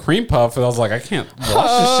saying cream puff and I was like, I can't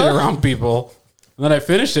watch this shit around people. And then I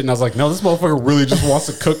finished it and I was like, no, this motherfucker really just wants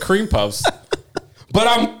to cook cream puffs. But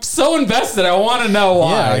I'm so invested. I want to know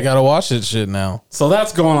why. Yeah, I got to watch this shit now. So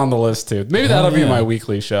that's going on the list too. Maybe that'll be my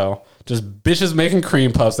weekly show. Just bitches making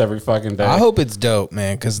cream puffs every fucking day. I hope it's dope,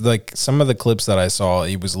 man. Because like some of the clips that I saw,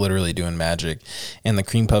 he was literally doing magic. And the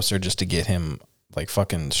cream puffs are just to get him like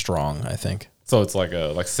fucking strong, I think. So it's like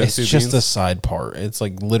senzu it's just a side part. It's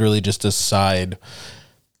like literally just a side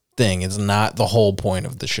thing. It's not the whole point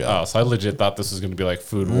of the show. Oh, so I legit thought this was going to be like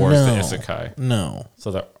Food Wars the isekai. No.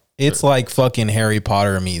 So that it's like fucking Harry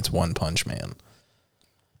Potter meets One Punch Man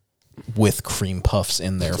with cream puffs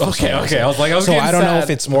in there. Okay. I was like, so I don't know if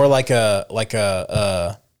it's more like a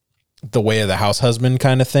the Way of the House Husband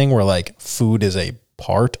kind of thing where like food is a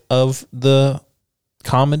part of the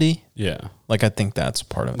comedy. Yeah. Like I think that's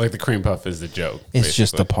part of it. Like the cream puff is the joke. It's basically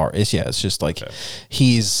just the part. It's just like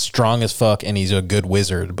he's strong as fuck and he's a good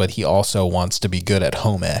wizard, but he also wants to be good at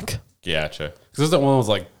home ec. Gotcha. Because there's that one that was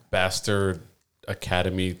like Bastard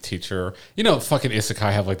Academy Teacher. You know, fucking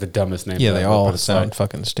isekai have like the dumbest name. Yeah, they all sound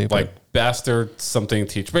fucking stupid. Like Bastard something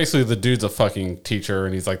teacher. Basically, the dude's a fucking teacher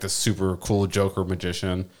and he's like this super cool Joker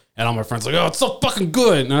magician. And all my friends are like, oh, it's so fucking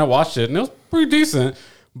good. And I watched it and it was pretty decent.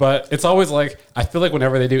 But it's always like, I feel like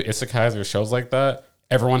whenever they do isekais or shows like that,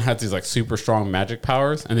 everyone has these like super strong magic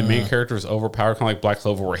powers, and the main character is overpowered, kind of like Black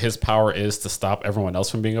Clover, where his power is to stop everyone else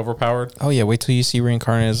from being overpowered. Oh yeah, wait till you see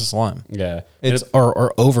reincarnated as a slime. Yeah, it's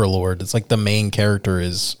or Overlord. It's like the main character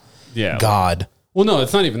is God. Well, no,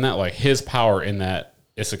 it's not even that. Like his power in that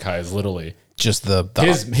isekai is literally just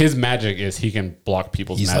his magic is he can block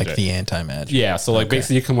people's magic. He's like the anti-magic. Yeah, so like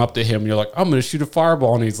basically you come up to him and you're like, I'm going to shoot a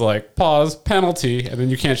fireball. And he's like, pause, penalty. And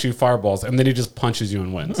then you can't shoot fireballs. And then he just punches you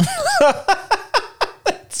and wins.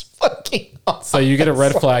 That's fucking awesome. So you get a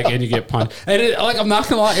red flag and you get punched. And I'm not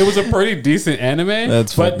going to lie, it was a pretty decent anime.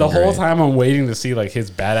 But the whole time I'm waiting to see like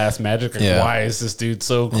his badass magic. Like, why is this dude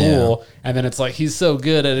so cool? Yeah. And then it's like, he's so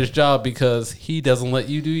good at his job because he doesn't let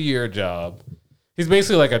you do your job. He's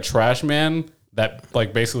basically like a trash man that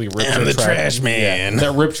like basically rips trash man.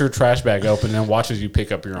 that rips your trash bag open and watches you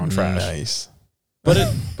pick up your own trash. Nice.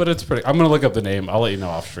 But it's pretty. I'm gonna look up the name. I'll let you know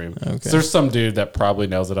off stream. Okay. So there's some dude that probably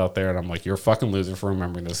knows it out there, and I'm like, you're a fucking loser for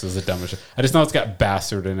remembering this. This is the dumbest shit. I just know it's got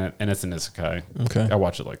bastard in it, and it's an isekai. Okay. I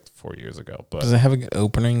watched it like 4 years ago. But does it have a good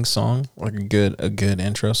opening song, like a good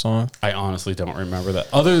intro song? I honestly don't remember that.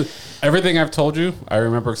 Everything I've told you, I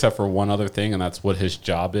remember except for one other thing, and that's what his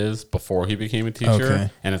job is before he became a teacher. Okay.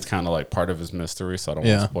 And it's kind of like part of his mystery, so I don't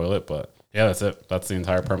want to spoil it. But yeah, that's it. That's the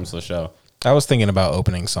entire premise of the show. I was thinking about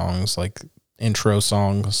opening songs, like intro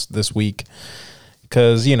songs this week,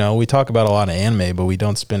 because we talk about a lot of anime, but we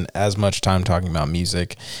don't spend as much time talking about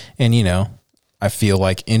music. And I feel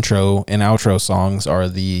like intro and outro songs are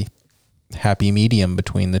the happy medium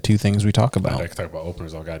between the two things we talk about. I can talk about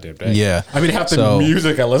openers all goddamn day. Yeah, I mean, half the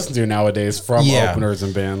music I listen to nowadays from openers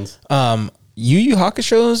and bands. Yu Yu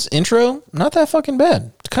Hakusho's intro, not that fucking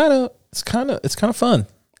bad. It's kind of fun.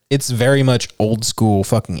 It's very much old school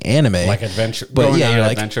fucking anime, like adventure. But yeah, you're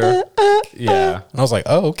adventure. Yeah, and I was like,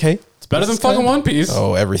 oh, okay, it's better than fucking One Piece.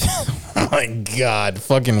 Oh, everything. Oh my god,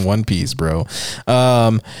 fucking One Piece, bro.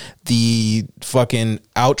 The fucking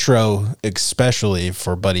outro, especially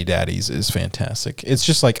for Buddy Daddies, is fantastic. It's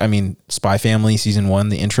just like, Spy Family season 1.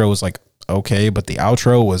 The intro was like okay, but the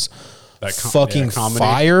outro was fucking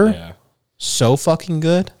fire. Yeah. So fucking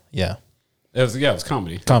good. Yeah. It was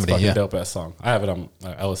comedy. Comedy, it's dope ass song. I have it on.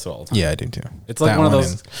 I listen to it all the time. Yeah, I do too. It's like that one of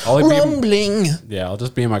those. Rumbling. I'll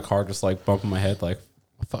just be in my car, just like bumping my head, like,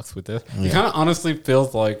 what the fuck's with this? Yeah. It kind of honestly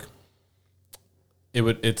feels like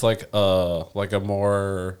it's like a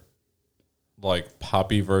more like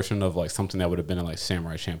poppy version of like something that would have been in like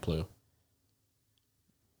Samurai Champloo.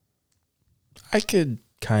 I could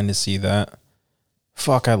kind of see that.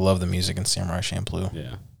 Fuck, I love the music in Samurai Champloo.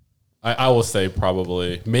 Yeah, I will say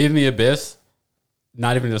probably Made in the Abyss.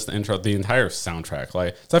 Not even just the intro, the entire soundtrack.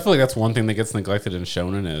 Like, so I feel like that's one thing that gets neglected in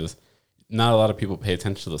shonen is not a lot of people pay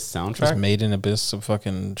attention to the soundtrack. Is Made in Abyss of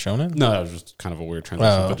fucking shonen? No, that was just kind of a weird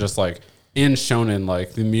transition. But just like in shonen,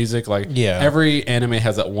 like the music, like every anime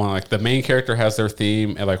has that one. Like the main character has their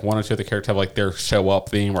theme, and like one or two of the characters have like their show up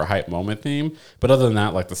theme or hype moment theme. But other than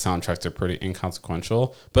that, like the soundtracks are pretty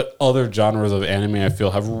inconsequential. But other genres of anime, I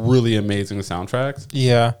feel, have really amazing soundtracks.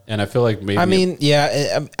 Yeah, and I feel like maybe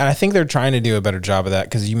I think they're trying to do a better job of that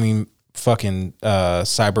because you mean fucking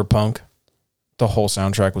Cyberpunk. The whole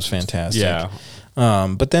soundtrack was fantastic. Yeah.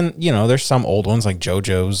 But then, there's some old ones like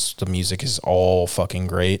JoJo's. The music is all fucking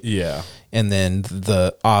great. Yeah. And then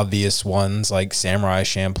the obvious ones like Samurai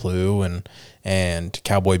Champloo and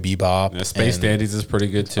Cowboy Bebop. Yeah, Space Dandies is pretty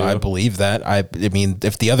good too. I believe that. I mean,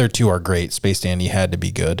 if the other two are great, Space Dandy had to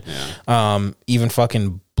be good. Yeah. Even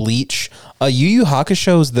fucking Bleach. Yu Yu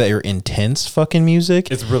Hakusho's their intense fucking music.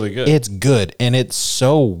 It's really good. It's good, and it's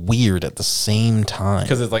so weird at the same time.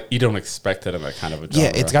 Because it's like you don't expect it in that kind of a genre.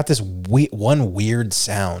 Yeah, it's got this one weird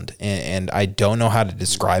sound, and I don't know how to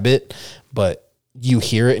describe it, but you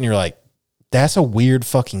hear it and you're like, that's a weird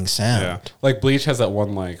fucking sound. Yeah. Like Bleach has that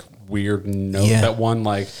one like weird note, that one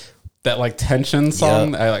like that like tension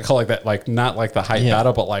song. I like call it that, like not like the hype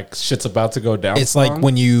battle, but like shit's about to go down. It's song. Like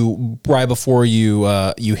when you right before you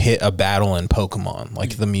hit a battle in Pokemon,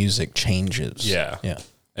 like the music changes. Yeah. Yeah.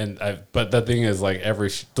 And but the thing is, like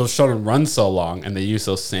those shonen run so long, and they use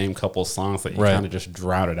those same couple songs that you kind of just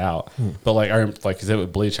drown it out. But like you said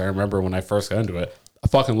with Bleach, I remember when I first got into it, I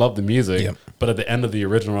fucking loved the music. But at the end of the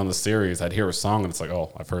original run of the series, I'd hear a song and it's like,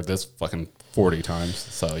 oh, I've heard this fucking 40 times.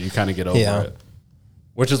 So you kind of get over it.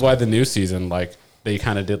 Which is why the new season, like, they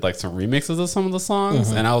kind of did like some remixes of some of the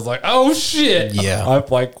songs, and I was like, "Oh shit!" Yeah,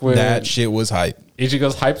 like when that shit was hype.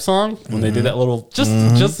 Ichigo's hype song when they did that little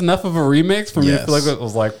just enough of a remix for me to feel like it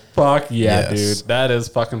was like, "Fuck yeah, dude, that is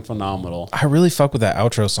fucking phenomenal." I really fuck with that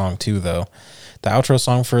outro song too, though. The outro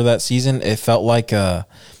song for that season, it felt like I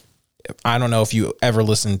don't know if you ever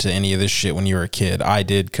listened to any of this shit when you were a kid. I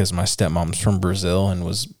did because my stepmom's from Brazil and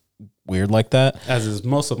was weird like that. As is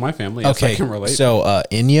most of my family. Yes, okay, I can relate. So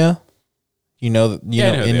Enya. You know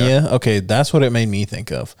Enya? Okay, that's what it made me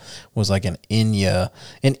think of. Was like an Enya,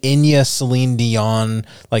 Celine Dion,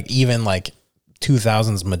 like even like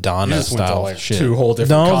 2000s Madonna style like shit. Two whole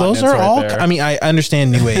different continents. Those are right all. there. I mean, I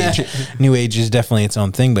understand new age. New age is definitely its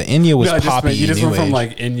own thing, but Enya was poppy. You just new went from age.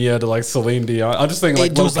 like Enya to like Celine Dion. I'm just thinking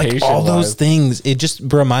like location. Like all those things. It just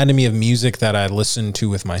reminded me of music that I listened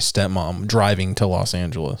to with my stepmom driving to Los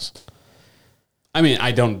Angeles. I mean,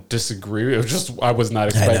 I don't disagree. It was just I was not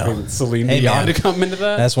expecting Celine Dion to come into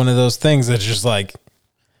that. That's one of those things that's just like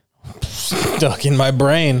stuck in my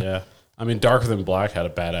brain. Yeah. I mean, Darker Than Black had a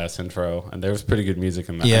badass intro, and there was pretty good music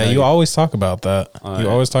in that. Yeah, you always talk about that. You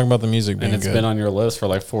always talk about the music being good. And it's been on your list for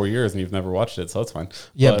like 4 years, and you've never watched it, so it's fine.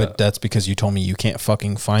 Yeah, but that's because you told me you can't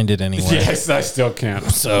fucking find it anywhere. Yes, I still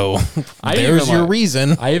can't. So there's your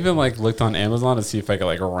reason. I even like looked on Amazon to see if I could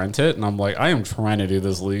like rent it, and I'm like, I am trying to do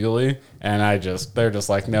this legally, and they're just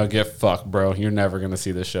like, no, get fucked, bro. You're never gonna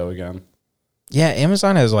see this show again. Yeah,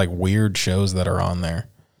 Amazon has like weird shows that are on there.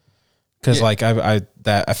 Because like I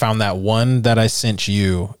found that one that I sent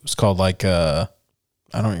you. It was called like I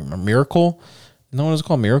don't remember, Miracle. No, it was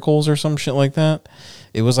called Miracles or some shit like that.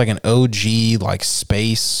 It was like an OG like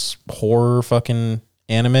space horror fucking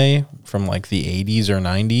anime from like the 80s or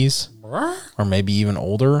 90s, or maybe even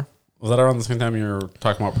older. Was that around the same time you were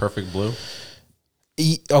talking about Perfect Blue?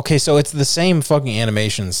 Okay, so it's the same fucking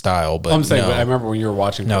animation style, but I'm saying, but I remember when you were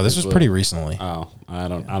watching. No, this was pretty recently. Oh, I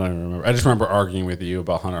don't even remember. I just remember arguing with you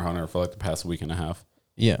about Hunter x Hunter for like the past week and a half.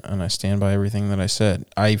 Yeah, and I stand by everything that I said.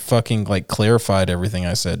 I fucking like clarified everything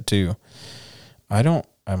I said too. I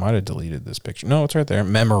might have deleted this picture. No, it's right there.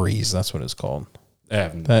 Memories, that's what it's called.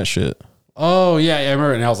 That shit. Oh yeah, I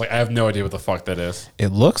remember it. And I was like, I have no idea what the fuck that is. It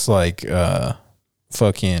looks like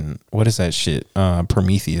fucking, what is that shit?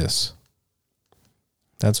 Prometheus.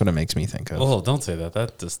 That's what it makes me think of. Oh, don't say that.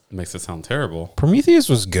 That just makes it sound terrible. Prometheus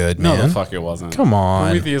was good, man. No, the fuck it wasn't. Come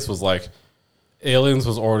on. Prometheus was like, Aliens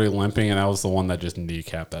was already limping, and I was the one that just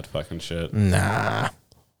kneecapped that fucking shit. Nah.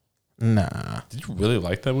 Did you really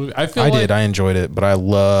like that movie? I did. I enjoyed it, but I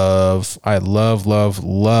love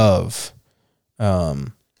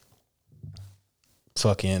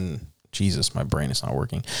fucking Jesus, my brain is not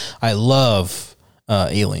working. I love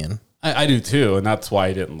Alien. I do too, and that's why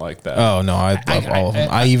I didn't like that. Oh no, I love all of them.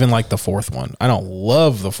 I even like the fourth one. I don't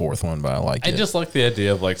love the fourth one, but I like it. I just like the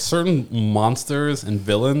idea of like certain monsters and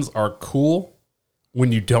villains are cool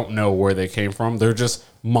when you don't know where they came from. They're just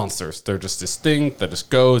monsters. They're just distinct. That just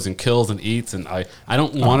goes and kills and eats. And I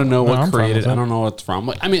don't want to know what created. I don't know what it's from.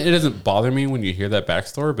 Like, I mean, it doesn't bother me when you hear that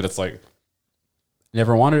backstory, but it's like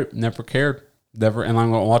never wanted, never cared. Never, and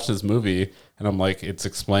I'm going to watch this movie, and I'm like, it's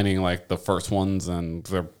explaining like the first ones, and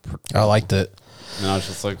I liked it. And I was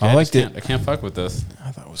just like, I liked it. I can't fuck with this.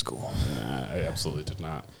 I thought it was cool. Nah, I absolutely did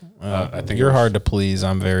not. I think you're hard to please.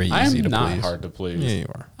 I'm very easy to please. I'm not hard to please. Yeah, you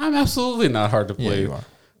are. I'm absolutely not hard to please. Yeah, you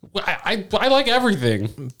are. I like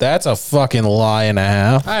everything. That's a fucking lie and a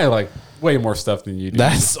half. I like way more stuff than you do.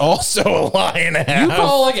 That's also a lie and a half. You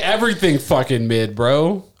call like everything fucking mid,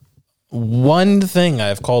 bro. One thing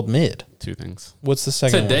I've called mid. Two things. What's the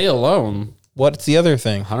second Today alone. What's the other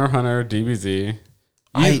thing? Hunter x Hunter, DBZ.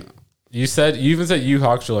 You even said Yu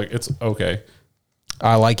Hakusho, like it's okay.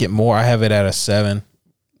 I like it more. I have it at a 7.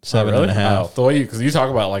 7 and a half. Oh, the way because you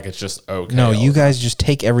talk about it like it's just okay. No, you guys just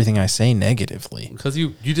take everything I say negatively. Because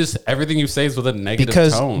you just everything you say is with a negative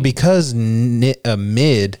tone. Because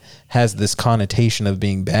mid has this connotation of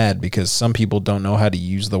being bad because some people don't know how to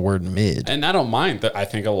use the word mid. And I don't mind that. I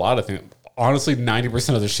think a lot of things. Honestly,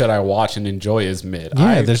 90% of the shit I watch and enjoy is mid.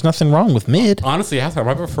 Yeah, there's nothing wrong with mid. Honestly, half the time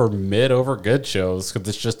I prefer mid over good shows because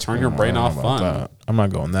it's just turn your brain off fun. That. I'm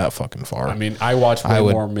not going that fucking far. I mean, I watch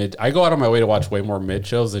more mid. I go out of my way to watch way more mid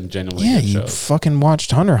shows than genuinely good shows. Yeah, you fucking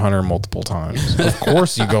watched Hunter x Hunter multiple times. Of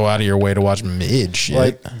course you go out of your way to watch mid shit.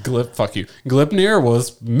 Like, fuck you. Gleipnir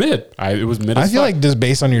was mid. It was mid I feel like just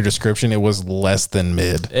based on your description, it was less than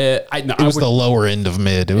mid. It was the lower end of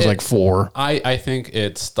mid. It was like 4. I think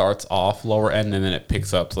it starts off lower end and then it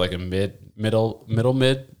picks up to like a middle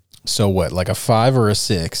mid. So what, like a 5 or a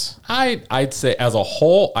 6? I'd say as a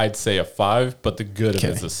whole, I'd say a 5, but the good of it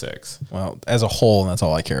is a 6. Well, as a whole, that's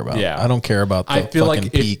all I care about. Yeah, I don't care about the fucking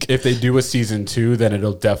like peak. If they do a season 2, then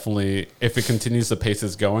it'll definitely, if it continues the pace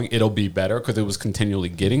it's going, it'll be better because it was continually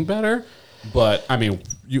getting better. But I mean,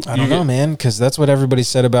 I don't know, man, because that's what everybody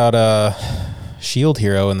said about Shield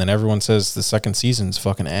Hero, and then everyone says the second season's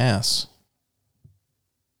fucking ass.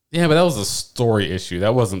 Yeah, but that was a story issue.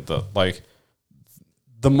 That wasn't the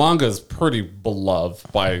manga is pretty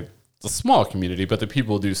beloved by the small community, but the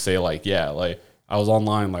people do say like, yeah, like I was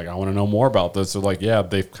online, like I want to know more about this. They're like, yeah,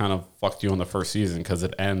 they've kind of fucked you on the first season because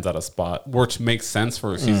it ends at a spot which makes sense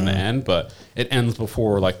for a season to end, but it ends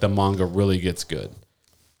before like the manga really gets good.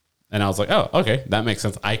 And I was like, oh, okay, that makes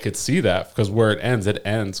sense. I could see that because where it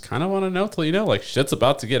ends kind of on a note till like shit's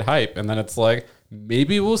about to get hype, and then it's like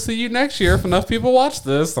maybe we'll see you next year if enough people watch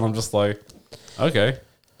this, and I'm just like, okay.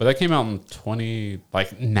 But that came out in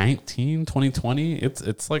 2020.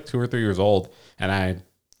 It's like 2 or 3 years old, and I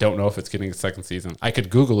don't know if it's getting a second season. I could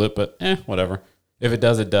Google it, but whatever. If it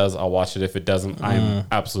does, it does. I'll watch it. If it doesn't, I'm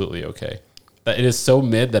absolutely okay. That it is so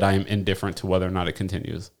mid that I am indifferent to whether or not it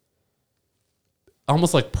continues.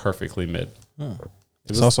 Almost like perfectly mid.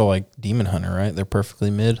 It's also like Demon Hunter, right? They're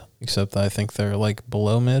perfectly mid, except I think they're like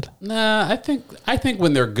below mid. Nah, I think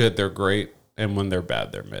when they're good, they're great, and when they're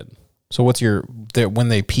bad, they're mid. So what's when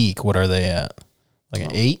they peak, what are they at? Like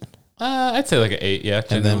an 8? I'd say like an 8, yeah.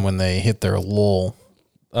 And then when they hit their lull,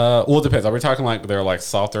 well, it depends. Are we talking like their like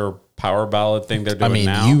softer power ballad thing they're doing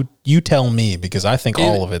now? I mean, you tell me, because I think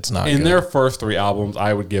all of it's not good. In their first 3 albums,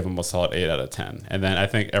 I would give them a solid 8 out of 10. And then I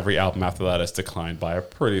think every album after that has declined by a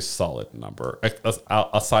pretty solid number.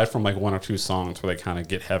 Aside from like 1 or 2 songs where they kind of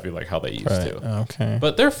get heavy like how they used to. Okay.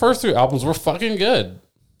 But their first 3 albums were fucking good.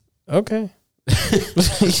 Okay.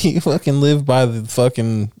 You fucking live by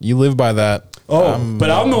you live by that. Oh, but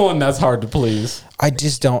I'm the one that's hard to please. I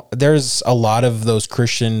just don't. There's a lot of those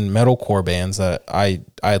Christian metalcore bands that I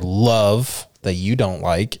love that you don't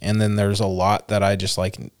like, and then there's a lot that I just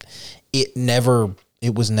like. It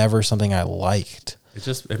was never something I liked.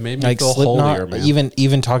 It made me like feel holier, man.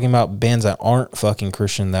 Even talking about bands that aren't fucking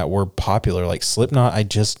Christian that were popular, like Slipknot, I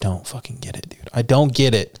just don't fucking get it, dude. I don't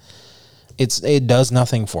get it. It does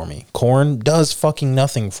nothing for me. Korn does fucking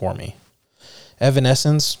nothing for me.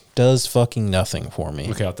 Evanescence does fucking nothing for me.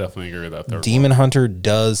 Okay, I'll definitely agree with that. Demon Hunter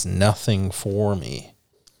does nothing for me.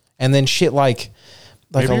 And then shit like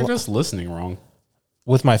maybe you're just listening wrong.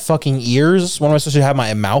 With my fucking ears? What am I supposed to have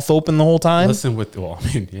my mouth open the whole time?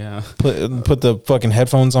 Yeah. Put the fucking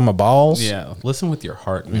headphones on my balls? Yeah. Listen with your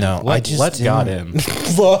heart, man. No, let God in.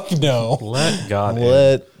 Fuck no. Let God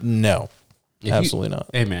in. No. Absolutely not.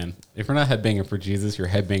 Hey, man, if you're not headbanging for Jesus, you're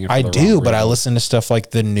headbanging for I do, but I listen to stuff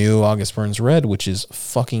like the new August Burns Red, which is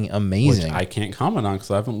fucking amazing. Which I can't comment on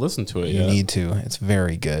because I haven't listened to it yet. You need to. It's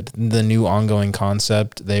very good. The new Ongoing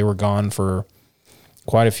Concept, they were gone for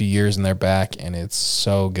quite a few years and they're back, and it's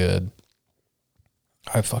so good.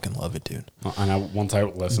 I fucking love it, dude. And once I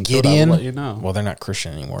listen to it, I'll let you know. Well, they're not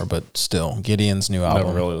Christian anymore, but still, Gideon's new album.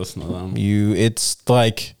 Never really listened to them. It's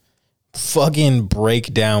like fucking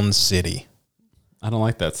Breakdown City. I don't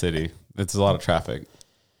like that city. It's a lot of traffic.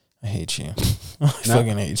 I hate you. I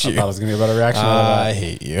fucking hate you. I thought it was going to be a better reaction. I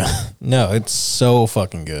hate you. No, it's so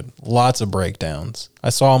fucking good. Lots of breakdowns.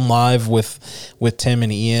 I saw him live with Tim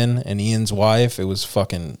and Ian and Ian's wife. It was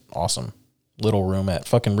fucking awesome. Little room at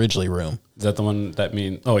fucking Ridgely Room. Is that the one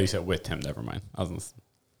that oh, you said with Tim. Never mind. I was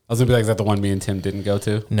going to be like, is that the one me and Tim didn't go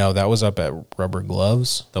to? No, that was up at Rubber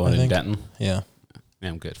Gloves. The one in Denton? Yeah.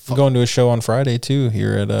 I'm good. I'm going to a show on Friday too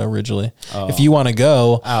here at Ridgely. If you want to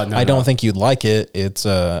go, I don't think you'd like it. It's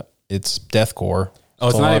deathcore. Oh,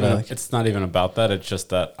 it's not even about that. It's just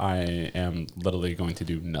that I am literally going to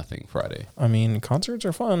do nothing Friday. I mean, concerts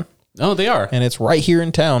are fun. No, they are, and it's right here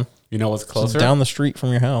in town. You know what's closer? It's down the street from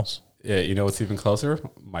your house. Yeah, you know what's even closer?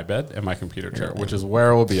 My bed and my computer chair, which is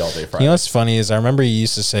where we'll be all day Friday. You know what's funny is I remember you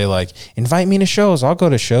used to say like, invite me to shows. I'll go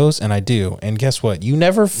to shows, and I do. And guess what? You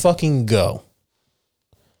never fucking go.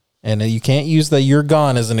 And you can't use the "you're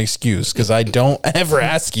gone" as an excuse because I don't ever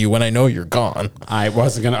ask you when I know you're gone. I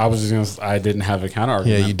didn't have a counter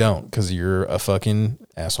argument. Yeah, you don't because you're a fucking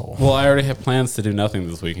asshole. Well, I already have plans to do nothing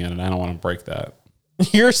this weekend, and I don't want to break that.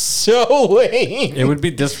 You're so lame. It would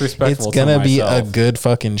be disrespectful. It's gonna be a good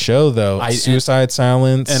fucking show though. Suicide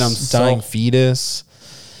Silence and I'm Dying Fetus.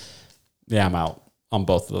 Yeah, I'm out on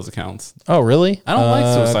both of those accounts. Oh, really? I don't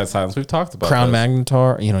like Suicide Silence. We've talked about Crown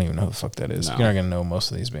Magnetar. You don't even know who the fuck that is. No. You're not going to know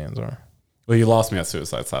most of these bands are. Well, you lost me at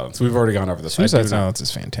Suicide Silence. We've already gone over this. Suicide Silence is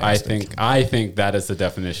fantastic. I think that is the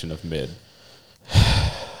definition of mid.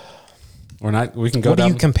 We can go What are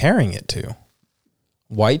you comparing it to?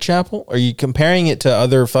 Whitechapel? Are you comparing it to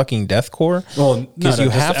other fucking deathcore? Well, because you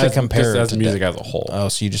have to compare it to music as a whole. Oh,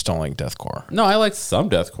 so you just don't like deathcore? No, I like some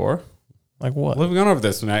deathcore. Like what? We've gone over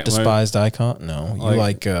this. Despised Icon? No. You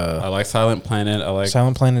like I like Silent Planet.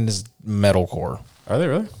 Silent Planet is metalcore. Are they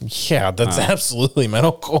really? Yeah, that's absolutely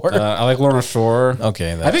metalcore. I like Lorna Shore.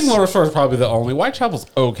 Okay. I think Lorna Shore is probably the only. Whitechapel's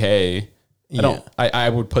okay. I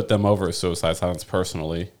would put them over Suicide Silence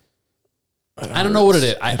personally. I don't know what it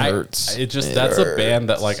is. It hurts. That's a band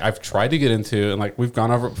that like I've tried to get into, and like we've gone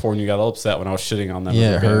over it before, and you got all upset when I was shitting on them.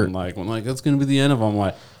 Yeah, it hurt. Like that's gonna be the end of them.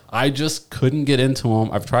 Like I just couldn't get into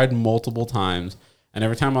them. I've tried multiple times, and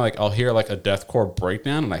every time I'll hear like a deathcore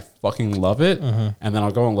breakdown, and I fucking love it, and then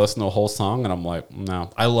I'll go and listen to a whole song, and I'm like,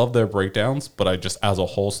 no, I love their breakdowns, but I just as a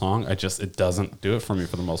whole song, it doesn't do it for me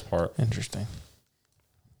for the most part. Interesting.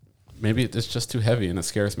 Maybe it's just too heavy and it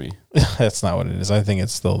scares me. That's not what it is. I think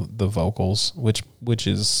it's the vocals, which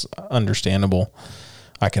is understandable.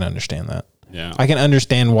 I can understand that. Yeah, I can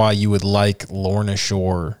understand why you would like Lorna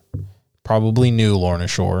Shore. Probably new Lorna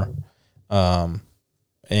Shore, and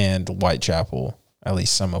Whitechapel, at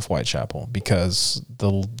least some of Whitechapel, because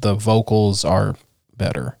the vocals are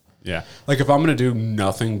better. Yeah. Like if I'm going to do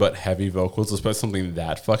nothing but heavy vocals, especially something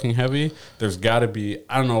that fucking heavy, there's got to be,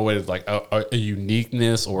 I don't know, a way to like a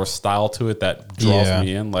uniqueness or a style to it that draws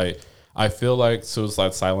me in. Like I feel like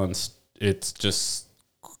Suicide Silence, it's just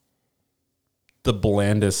the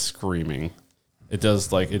blandest screaming. It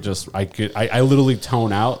does like, it just, I literally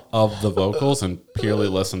tone out of the vocals and purely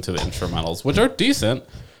listen to the instrumentals, which are decent,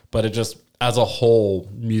 but it just, as a whole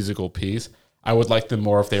musical piece, I would like them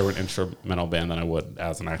more if they were an instrumental band than I would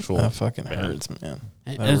as an actual That fucking band. hurts, man.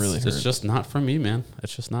 That really hurts. It's just not for me, man.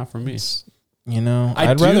 It's just not for me.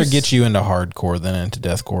 I'd rather get you into hardcore than into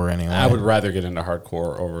deathcore anyway. I would rather get into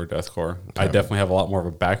hardcore over deathcore. Okay. I definitely have a lot more of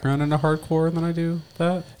a background into hardcore than I do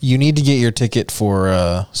that. You need to get your ticket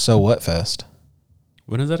for So What Fest.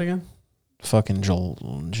 When is that again? Fucking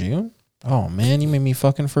June? Oh, man, you made me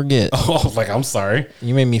fucking forget. Oh, like, I'm sorry.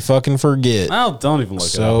 You made me fucking forget. Don't even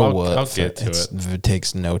look it up. I'll get to it. It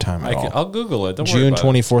takes no time at all. I'll Google it. Don't June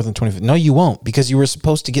 24th and 25th. No, you won't, because you were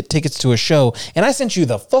supposed to get tickets to a show, and I sent you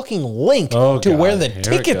the fucking link to where the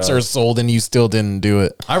tickets are sold, and you still didn't do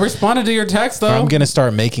it. I responded to your text, though. I'm going to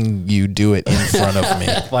start making you do it in front of me.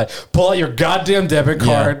 Like, pull out your goddamn debit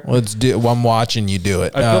card. Yeah, let's do. I'm watching you do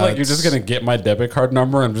it. I feel like you're just going to get my debit card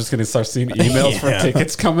number. I'm just going to start seeing emails for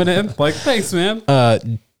tickets coming in. Like, thanks, man.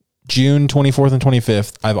 June 24th and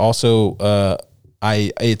 25th. I've also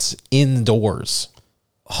it's indoors.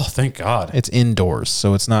 Oh, thank God. It's indoors,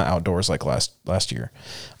 so it's not outdoors like last year.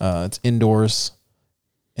 It's indoors,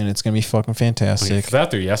 and it's gonna be fucking fantastic. I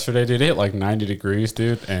got there yesterday, dude. It hit like 90 degrees,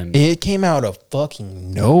 dude, and it came out of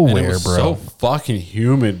fucking nowhere, and it was bro. So fucking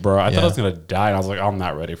humid, bro. I thought I was gonna die, and I was like, I'm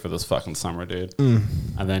not ready for this fucking summer, dude. And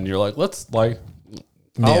then you're like,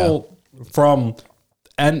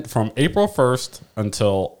 from April 1st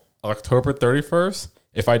until October 31st,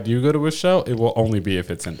 if I do go to a show, it will only be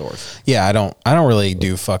if it's indoors. Yeah, I don't really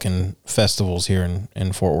do fucking festivals here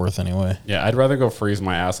in Fort Worth anyway. Yeah, I'd rather go freeze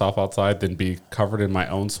my ass off outside than be covered in my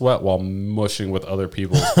own sweat while mushing with other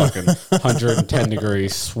people's fucking 110 degree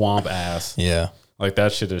swamp ass. Yeah. Like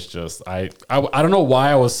that shit is just, I don't know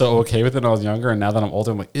why I was so okay with it when I was younger, and now that I'm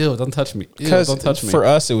older, I'm like, ew, don't touch me. Ew, don't touch me. For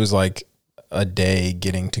us, it was like a day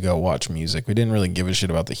getting to go watch music. We didn't really give a shit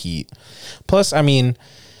about the heat. Plus, I mean,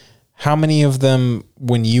 how many of them,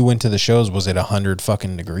 when you went to the shows, was it 100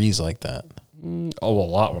 fucking degrees like that? A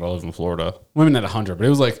lot when I lived in Florida. Well, maybe not 100, but it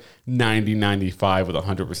was like 90, 95 with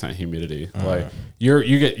 100% humidity. Like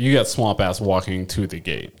you get swamp ass walking to the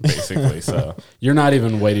gate, basically. So you're not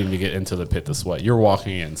even waiting to get into the pit to sweat. You're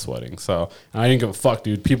walking in sweating. So I didn't give a fuck,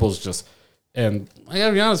 dude. People's just, and I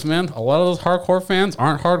gotta be honest, man, a lot of those hardcore fans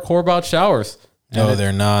aren't hardcore about showers. No,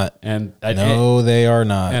 they're not. They are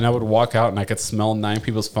not. And I would walk out and I could smell 9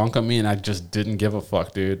 people's funk on me, and I just didn't give a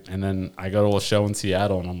fuck, dude. And then I go to a show in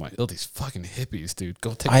Seattle, and I'm like, oh, these fucking hippies, dude.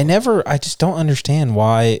 Go take. I just don't understand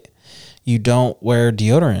why you don't wear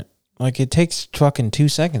deodorant. Like, it takes fucking 2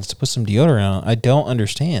 seconds to put some deodorant on. I don't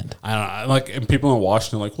understand. I don't know. Like, and people in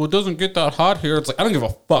Washington are like, well, it doesn't get that hot here. It's like, I don't give a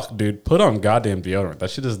fuck, dude. Put on goddamn deodorant. That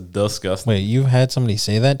shit is disgusting. Wait, you had somebody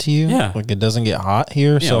say that to you? Yeah. Like, it doesn't get hot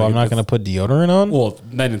here, so like I'm not going to put deodorant on? Well,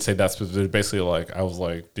 they didn't say that specifically. Basically, like, I was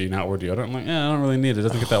like, do you not wear deodorant? I'm like, yeah, I don't really need it. It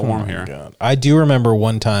doesn't get that warm here. God. I do remember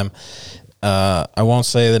one time, I won't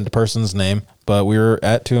say the person's name, but we were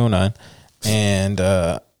at 209,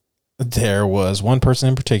 and there was one person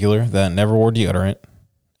in particular that never wore deodorant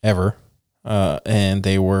ever, and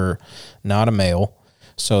they were not a male,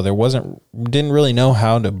 so didn't really know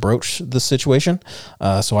how to broach the situation.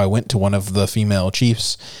 So I went to one of the female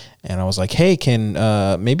chiefs, and I was like, "Hey, can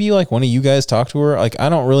maybe like one of you guys talk to her? Like, I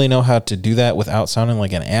don't really know how to do that without sounding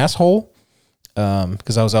like an asshole,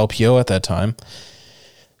 because I was LPO at that time.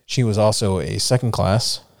 She was also a second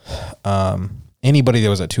class." Anybody that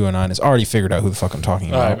was at 209 has already figured out who the fuck I'm talking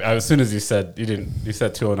about. As soon as you said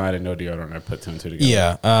 209 and no deodorant, I put 2 and 2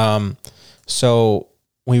 together. Yeah. So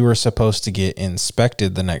we were supposed to get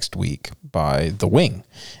inspected the next week by the wing,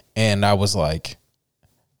 and I was like,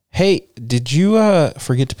 "Hey, did you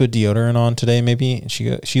forget to put deodorant on today? Maybe?" And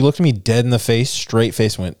she looked at me dead in the face, straight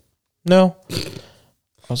face, and went, "No." I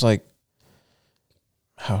was like,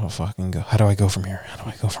 how do I go from here?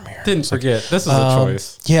 Didn't forget. This is a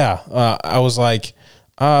choice. Yeah. I was like,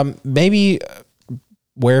 maybe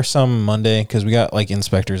wear some Monday, because we got like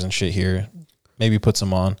inspectors and shit here. Maybe put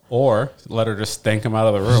some on. Or let her just stank them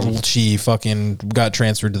out of the room. She fucking got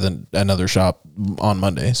transferred to another shop on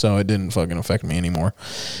Monday, so it didn't fucking affect me anymore.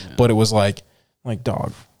 Yeah. But it was like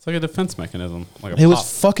dog. It's like a defense mechanism. It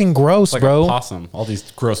was fucking gross, like bro. A possum. All these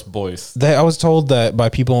gross boys. I was told that by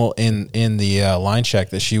people in the line check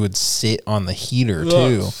that she would sit on the heater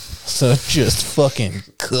too. So just fucking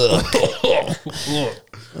cook.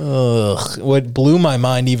 Ugh. What blew my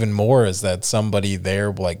mind even more is that somebody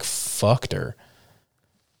there like fucked her.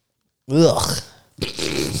 Ugh.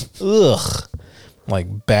 Ugh.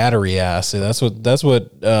 Like battery acid. That's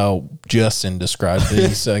what Justin described it.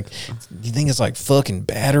 He's like, you think it's like fucking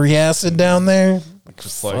battery acid down there?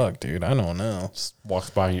 Just Fuck, like, dude, I don't know. Just walks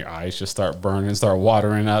by and your eyes just start burning, start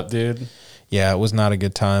watering up, dude. Yeah, it was not a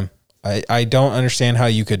good time. I don't understand how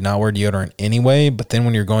you could not wear deodorant anyway, but then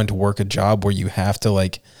when you're going to work a job where you have to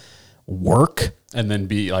like work and then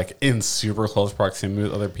be like in super close proximity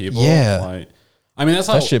with other people. Yeah. Like, I mean, that's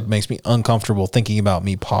that shit makes me uncomfortable thinking about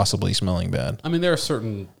me possibly smelling bad. I mean, there are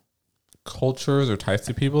certain cultures or types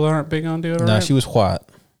of people that aren't big on deodorant. No, she was white.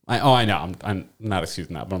 I know. I'm not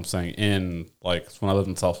excusing that, but I'm saying in like when I lived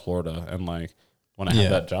in South Florida and like when I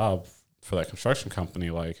had that job for that construction company,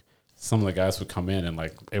 like some of the guys would come in and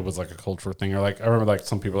like it was like a culture thing, or like I remember like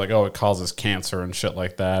some people were like, oh, it causes cancer and shit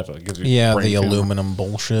like that. Or it gives you the aluminum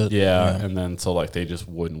bullshit. Yeah, and then so like they just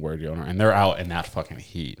wouldn't wear deodorant, and they're out in that fucking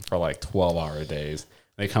heat for like 12-hour days.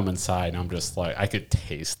 They come inside, and I'm just like, I could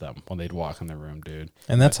taste them when they'd walk in the room, dude.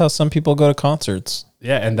 And that's how some people go to concerts.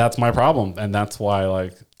 Yeah, and that's my problem, and that's why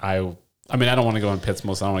like I mean, I don't want to go in pits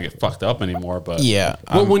most. I don't want to get fucked up anymore. But yeah,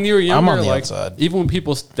 when you were younger, I'm on the like outside. even when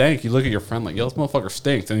people stink, you look at your friend like, "Yo, this motherfucker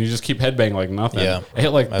stinks," and you just keep headbanging like nothing. Yeah, I hit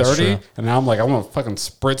like 30, and now I'm like, I'm gonna fucking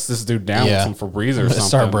spritz this dude down with some Febreze or something.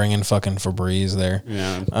 Start bringing fucking Febreze there.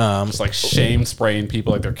 Yeah, just like shame spraying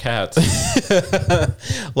people like they're cats.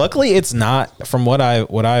 Luckily, it's not. From what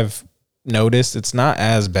I've noticed, it's not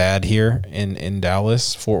as bad here in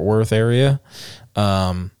Dallas, Fort Worth area.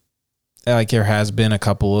 Like there has been a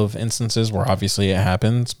couple of instances where obviously it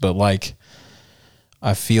happens, but like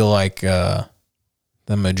I feel like the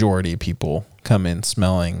majority of people come in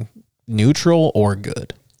smelling neutral or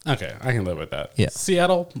good. Okay, I can live with that. Yeah,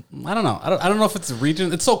 Seattle, I don't know. I don't know if it's the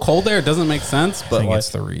region. It's so cold there, it doesn't make sense. But I think like, it's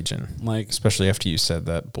the region, like especially after you said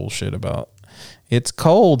that bullshit about it's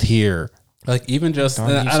cold here. Like even just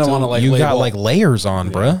I don't want to like you label, got like layers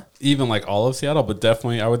on, bruh. Even like all of Seattle, but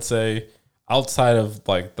definitely I would say outside of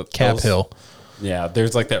like the Cap Hill. Yeah,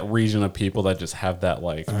 there's like that region of people that just have that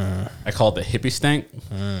like I call it the hippie stank,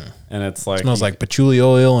 and it's like it smells like patchouli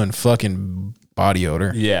oil and fucking body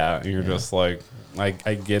odor. Yeah, and you're just like I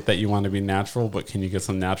get that you want to be natural, but can you get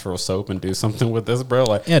some natural soap and do something with this, bro?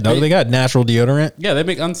 Like yeah, dog, they got natural deodorant. Yeah, they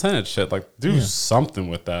make unscented shit. Like do something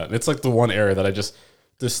with that. It's like the one area that I just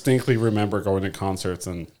distinctly remember going to concerts,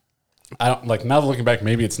 and I don't like now looking back,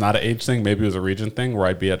 maybe it's not an age thing, maybe it was a region thing where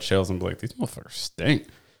I'd be at shows and be like, these motherfuckers stink.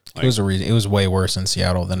 Like, it was a reason. It was way worse in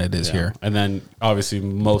Seattle than it is here. And then obviously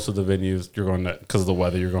most of the venues you're going to, because of the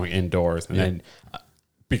weather, you're going indoors, and then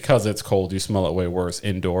because it's cold, you smell it way worse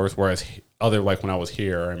indoors. Whereas other, like when I was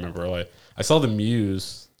here, I remember like I saw the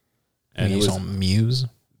Muse, and it was on Muse,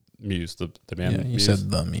 the band. Yeah, you Muse?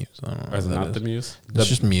 said the Muse. I don't know. Or is it not the Muse? It's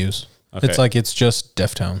just Muse. Okay. It's just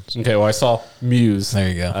Deftones. Okay, well I saw Muse. There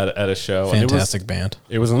you go. At a show. Fantastic band.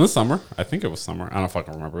 It was in the summer. I think it was summer. I don't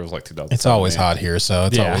fucking remember. It was like 2000. It's always hot here, so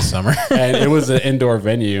it's always summer. And it was an indoor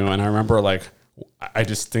venue, and I remember like I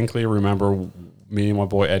distinctly remember me and my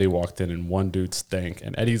boy Eddie walked in, and one dude stank,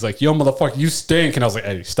 and Eddie's like, "Yo, motherfucker, you stink!" And I was like,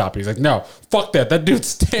 "Eddie, stop!" He's like, "No, fuck that. That dude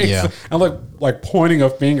stinks." Yeah. I'm like pointing a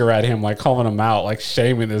finger at him, like calling him out, like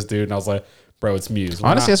shaming this dude, and I was like, "Bro, it's Muse."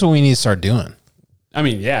 Honestly, that's what we need to start doing. I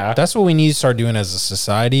mean, yeah. That's what we need to start doing as a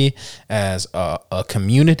society, as a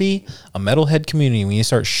community, a metalhead community. We need to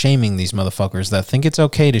start shaming these motherfuckers that think it's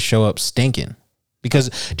okay to show up stinking. Because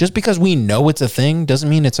just because we know it's a thing doesn't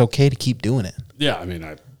mean it's okay to keep doing it. Yeah, I mean,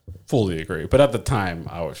 I fully agree. But at the time,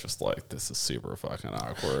 I was just like, this is super fucking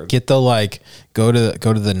awkward. Get the go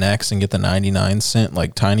to the Next and get the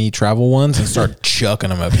 99-cent tiny travel ones and start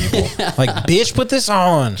chucking them at people. Like, bitch, put this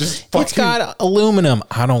on. It's got aluminum.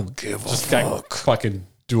 I don't give a fuck. Fucking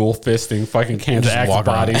dual fisting fucking cans of Just Axe walk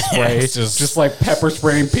body around. spray. just like pepper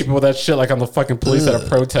spraying people with that shit like on the fucking police at a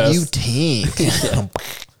protest. You think.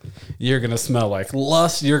 You're going to smell like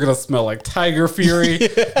lust. You're going to smell like tiger fury.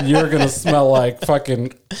 You're going to smell like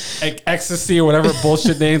fucking ecstasy or whatever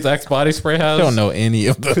bullshit names Axe body spray has. I don't know any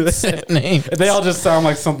of those names. They all just sound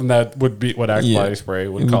like something that would be what Axe body spray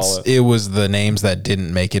would call it. It was the names that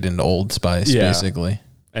didn't make it into Old Spice, basically.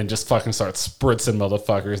 And just fucking start spritzing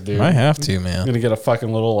motherfuckers, dude. I have to, man. I'm going to get a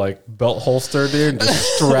fucking little like belt holster, dude, and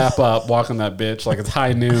just strap up, walking that bitch like it's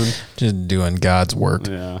high noon. Just doing God's work.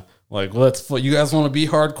 Yeah. Like, you guys want to be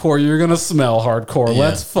hardcore? You're going to smell hardcore. Yeah.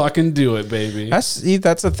 Let's fucking do it, baby. That's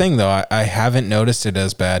the thing, though. I haven't noticed it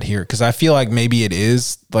as bad here because I feel like maybe it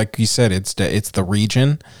is, like you said, it's the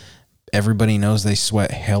region. Everybody knows they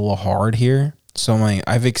sweat hella hard here. So many.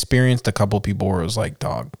 I've experienced a couple people where it was like,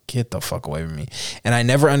 dog, get the fuck away from me. And I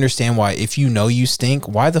never understand why, if you know you stink,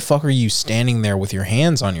 why the fuck are you standing there with your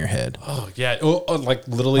hands on your head? Oh, yeah. Like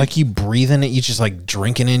literally. Like you breathing it, you just like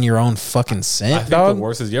drinking in your own fucking scent, I think dog. the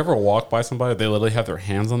worst is you ever walk by somebody, they literally have their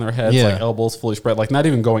hands on their heads, like elbows fully spread, like not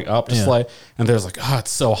even going up, just like, and there's like, oh,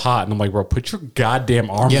 it's so hot. And I'm like, bro, put your goddamn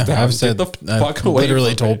arms down. I've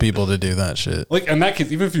literally told people to do that shit. Like, in that case,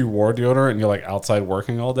 even if you wore deodorant and you're like outside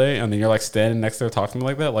working all day and then you're like standing next to her talking to me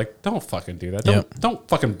like that, like, don't fucking do that. Don't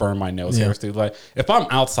fucking burn my nose hairs, dude. Like, if I'm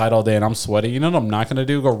outside all day and I'm sweaty, you know what I'm not gonna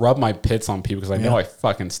do? Go rub my pits on people because I know I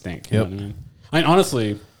fucking stink. You know what I mean? I mean,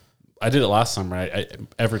 honestly, I did it last summer.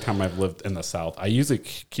 Every time I've lived in the South, I usually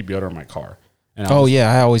keep deodorant in my car. And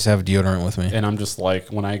I always have deodorant with me. And I'm just like,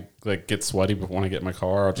 when I like get sweaty before when I get in my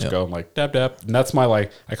car, I'll just go and like dab dab. And that's my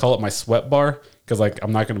like, I call it my sweat bar because like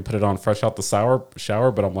I'm not going to put it on fresh out the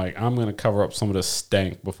shower, but I'm like, I'm going to cover up some of this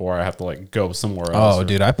stank before I have to like go somewhere else. Oh,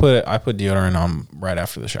 dude, I put deodorant on right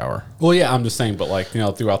after the shower. Well, yeah, I'm just saying, but like, you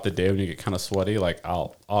know, throughout the day when you get kind of sweaty, like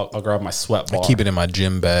I'll grab my sweat bar. I keep it in my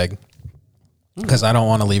gym bag because I don't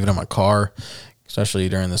want to leave it in my car. Especially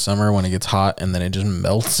during the summer when it gets hot and then it just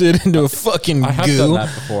melts it into a fucking goo. I have done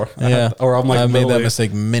that before. I've made that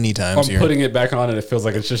mistake many times. I'm putting it back on and it feels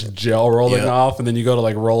like it's just gel rolling off, and then you go to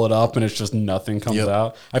like roll it up and it's just nothing comes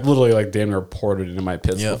out. I've literally like damn near poured it into my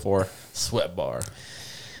pits before. Sweat bar.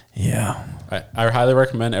 Yeah. I highly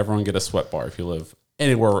recommend everyone get a sweat bar if you live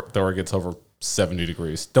anywhere where it gets over 70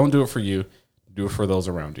 degrees. Don't do it for you. Do it for those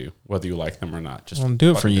around you, whether you like them or not. Just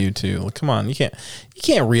do it for you too. Come on, you can't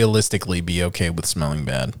realistically be okay with smelling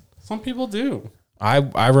bad. Some people do. I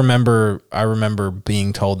remember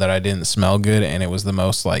being told that I didn't smell good, and it was the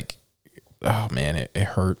most like, oh man, it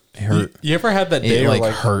hurt. It hurt. You ever had that day it where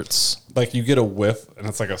like hurts? Like you get a whiff, and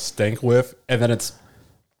it's like a stank whiff, and then it's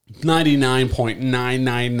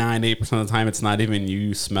 99.9998% of the time it's not even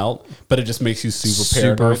you smelt, but it just makes you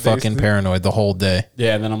super paranoid, fucking paranoid the whole day.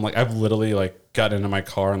 Yeah, and then I'm like, I've literally like got into my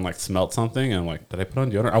car and like smelt something, and I'm like, did I put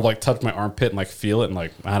on deodorant? I'll like touch my armpit and like feel it, and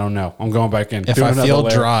like, I don't know, I'm going back in. If I feel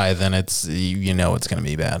dry, then it's you know it's gonna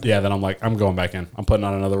be bad. Yeah, then I'm like, I'm going back in. I'm putting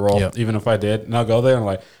on another roll, even if I did, and I'll go there and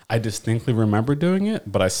like, I distinctly remember doing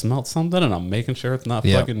it, but I smelt something, and I'm making sure it's not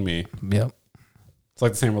fucking me. Yep. It's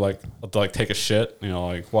like the same where like I'll like take a shit, you know,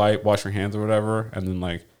 like wash your hands or whatever, and then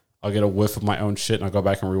like I'll get a whiff of my own shit and I'll go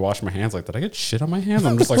back and rewash my hands. Like, did I get shit on my hands?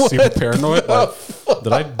 I'm just like super paranoid. Like,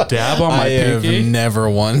 did I dab on my pinky? Have never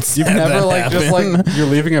once. You've never like happen. Just like you're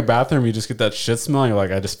leaving a bathroom, you just get that shit smell. And you're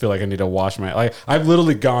like, I just feel like I need to wash my. Like I've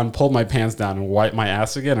literally pulled my pants down and wiped my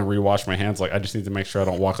ass again and rewash my hands. Like I just need to make sure I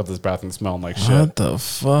don't walk up this bathroom smelling like shit. What the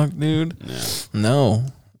fuck, dude? Yeah. No,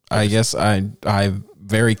 I guess I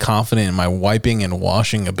very confident in my wiping and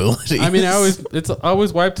washing ability. I mean, I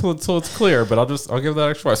always wipe till it's clear, but I'll give that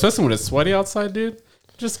extra, especially when it's sweaty outside, dude. It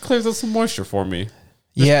just clears up some moisture for me.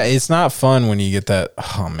 Yeah, it's not fun when you get that.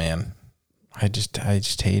 Oh man, I just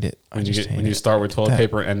hate it. When you start with toilet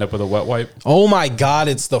paper and end up with a wet wipe. Oh my god,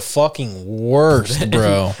 it's the fucking worst,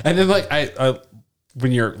 bro. And then like I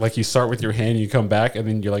when you're like you start with your hand, you come back, and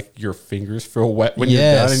then you're like your fingers feel wet when you're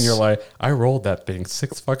done, and you're like, I rolled that thing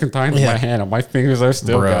 6 fucking times with my hand, and my fingers are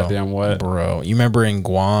still goddamn wet, bro. You remember in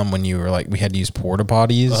Guam when you were like, we had to use porta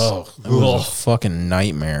potties? Oh, it was a fucking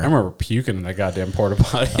nightmare. I remember puking in that goddamn porta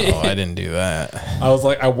potty. Oh, I didn't do that.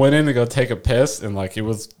 I went in to go take a piss, and like it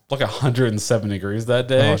was like 107 degrees that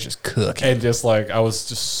day. I was just cooking, and just like I was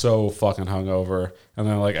just so fucking hungover. And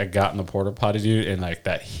then like I got in the porta potty, dude, and like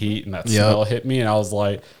that heat and that smell hit me, and I was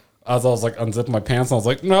like unzipping my pants, and I was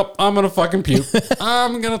like, nope, I'm gonna fucking puke. So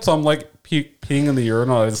I'm like peeing in the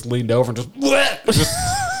urinal. I just leaned over and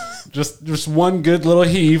just one good little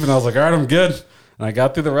heave, and I was like, all right, I'm good. And I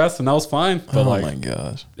got through the rest, and that was fine. But oh my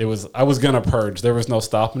gosh, I was gonna purge. There was no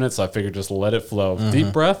stopping it, so I figured just let it flow. Mm-hmm.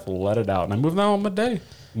 Deep breath, let it out, and I moved on with my day.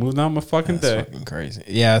 Moved on my fucking day. Fucking crazy.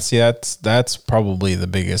 Yeah, see, that's probably the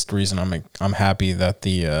biggest reason I'm happy that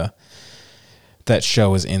the that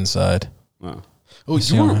show is inside. Oh,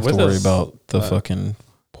 you don't have to worry about the fucking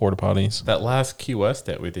porta potties. That last Key West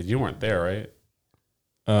that we did, you weren't there, right?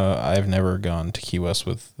 I've never gone to Key West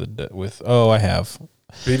with I have.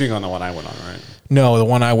 You didn't go on the one I went on, right? No, the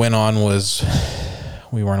one I went on was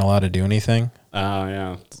we weren't allowed to do anything.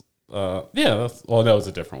 Yeah. No, it was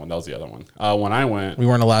a different one. That was the other one. When I went, we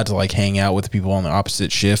weren't allowed to like hang out with people on the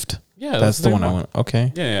opposite shift. Yeah, that's the one I went.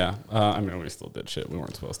 Okay. Yeah. I mean, we still did shit. We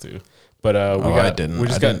weren't supposed to, but I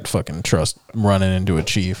didn't fucking trust running into a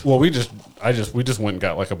chief. Well, we just went and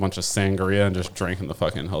got like a bunch of sangria and just drank in the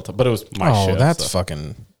fucking hotel. But it was my shift. That's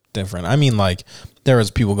fucking different. I mean, like, there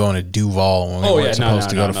was people going to Duval when we weren't supposed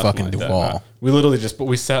to go to fucking like Duval. No. We literally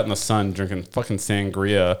we sat in the sun drinking fucking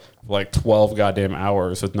sangria for like 12 goddamn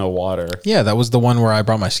hours with no water. Yeah, that was the one where I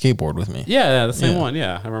brought my skateboard with me. Yeah, the same one.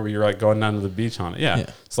 Yeah, I remember you were like going down to the beach on it. Yeah.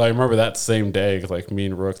 So I remember that same day, like me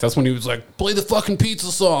and Rooks. That's when he was like, "Play the fucking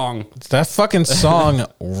pizza song." That fucking song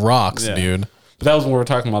rocks, dude. But that was when we were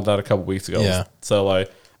talking about that a couple weeks ago. Yeah. So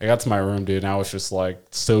like, I got to my room, dude, and I was just like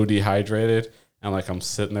so dehydrated. And like I'm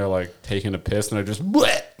sitting there like taking a piss and I just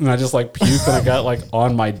like puked and I got like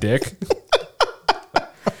on my dick.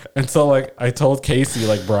 And so like I told Casey,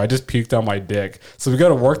 like, bro, I just puked on my dick. So we go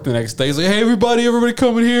to work the next day. He's like, hey, everybody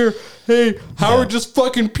coming here. Hey, Howard just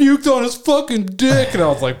fucking puked on his fucking dick. And I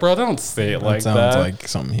was like, bro, don't say it like that. Sounds like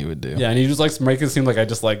something he would do. Yeah, and he just like make it seem like I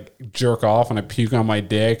just like jerk off and I puke on my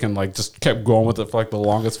dick and like just kept going with it for like the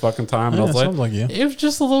longest fucking time. And I was like you. It was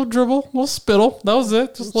just a little dribble, a little spittle. That was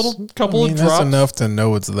it. Just a little couple of drops. That's enough to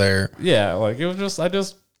know it's there. Yeah, like it was just I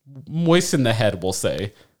just moistened the head, we'll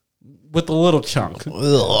say. With a little chunk.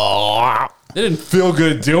 It didn't feel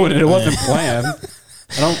good doing it. It wasn't planned.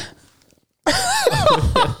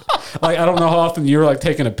 I don't know how often you're like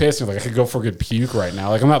taking a piss. You're like, I could go for a good puke right now.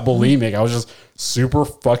 Like I'm not bulimic. I was just super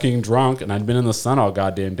fucking drunk, and I'd been in the sun all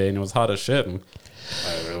goddamn day, and it was hot as shit. And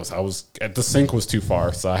I was at the sink was too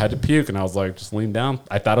far, so I had to puke, and I was like, just lean down.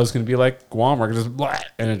 I thought it was gonna be like Guam, where I could just blah,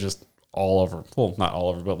 and it just all over. Well, not all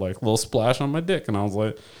over, but like a little splash on my dick, and I was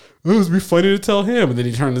like. It would be funny to tell him. And then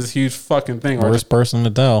he turned this huge fucking thing. Worst person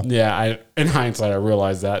to tell. Yeah, in hindsight, I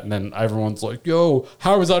realized that. And then everyone's like, yo,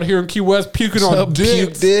 Howard's out here in Key West puking on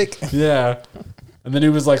puke dick. Yeah. And then he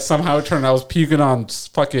was like, somehow it turned out I was puking on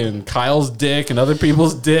fucking Kyle's dick and other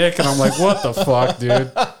people's dick. And I'm like, what the fuck,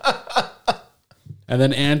 dude? And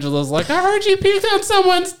then Angela's like, I heard you puked on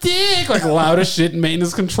someone's dick. Like loud as shit in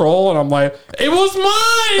maintenance control. And I'm like, it was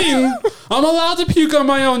mine. I'm allowed to puke on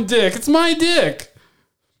my own dick. It's my dick.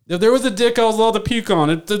 If there was a dick I was allowed to puke on,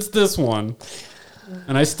 it's this one.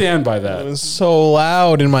 And I stand by that. It was so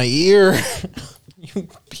loud in my ear. You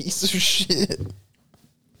piece of shit.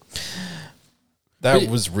 That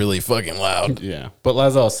was really fucking loud. Yeah. But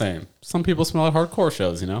as I was saying, some people smell like hardcore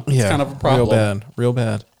shows, you know? It's kind of a problem. Real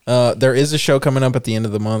bad. There is a show coming up at the end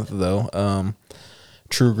of the month, though.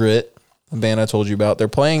 True Grit. The band I told you about, they're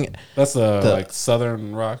playing. That's like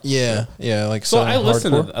Southern rock. Yeah, like so. I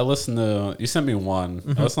listened to. You sent me one.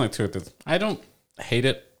 I listened like two or three. I don't hate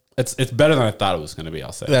it. It's better than I thought it was going to be.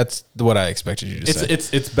 I'll say that's what I expected you to say.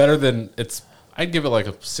 It's better than it's. I'd give it like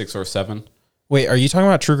a 6 or 7. Wait, are you talking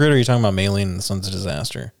about True Grit or are you talking about Maylene and the Sons of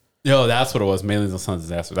Disaster? No, that's what it was. Maylene and the Sons of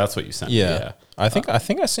Disaster. That's what you sent me. Yeah. I think I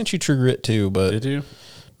sent you True Grit too, but did you?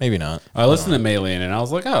 Maybe not. I listened to Maylene and I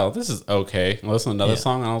was like, oh, this is okay. I listened to another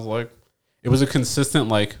song and I was like. It was a consistent,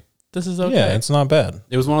 like, this is okay. Yeah, it's not bad.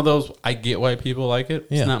 It was one of those, I get why people like it.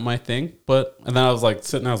 It's not my thing. And then I was like,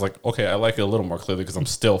 sitting there, I was like, okay, I like it a little more clearly because I'm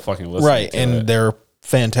still fucking listening right, to it. Right, and they're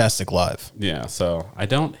fantastic live. Yeah, so I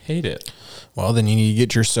don't hate it. Well, then you need to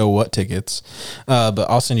get your So What tickets. But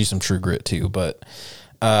I'll send you some True Grit, too. But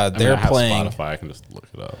they're playing. Spotify, I can just look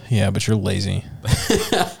it up. Yeah, but you're lazy.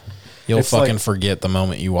 You'll fucking forget the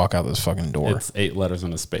moment you walk out this fucking door. It's 8 letters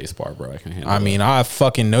in a space bar, bro. I can handle it. I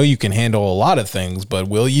fucking know you can handle a lot of things, but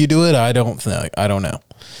will you do it? I don't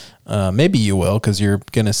know. Maybe you will because you're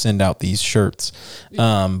going to send out these shirts.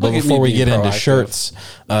 But before we get into shirts,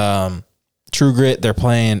 True Grit, they're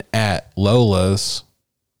playing at Lola's,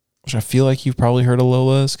 which I feel like you've probably heard of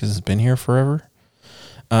Lola's because it's been here forever.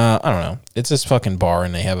 I don't know. It's this fucking bar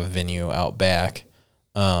and they have a venue out back.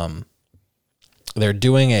 They're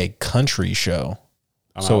doing a country show.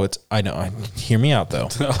 I know. Hear me out though.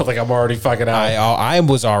 Like I'm already fucking out. I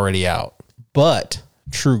was already out, but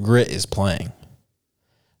True Grit is playing.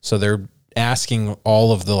 So they're asking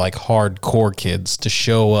all of the like hardcore kids to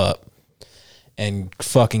show up and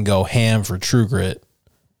fucking go ham for True Grit.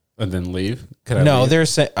 And then leave? No, they're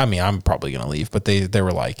saying, I'm probably going to leave, but they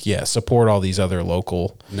were like, yeah, support all these other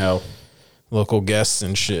local guests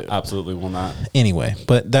and shit. Absolutely will not. Anyway,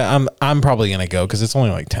 but I'm probably gonna go because it's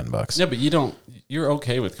only like $10. Yeah, but you're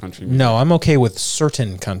okay with country music. No, I'm okay with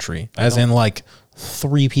certain country, as in like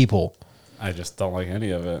 3 people. I just don't like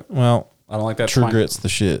any of it. Well, I don't like that. True Grit's the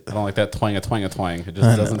shit. I don't like that twang. It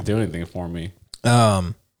just doesn't do anything for me.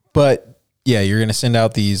 But yeah, you're gonna send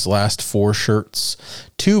out these last 4 shirts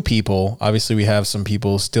to people. Obviously, we have some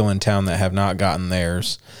people still in town that have not gotten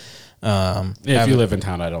theirs. If you live in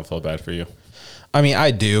town, I don't feel bad for you.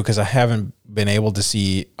 I do because I haven't been able to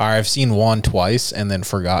see. I've seen one twice and then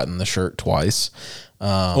forgotten the shirt twice.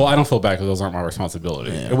 Well, I don't feel bad because those aren't my responsibility.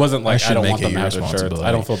 Yeah. It wasn't like I don't want them to have their shirts.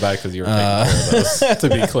 I don't feel bad because you were taking care of those, to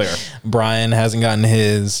be clear. Brian hasn't gotten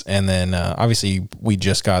his, and then obviously we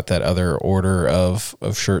just got that other order of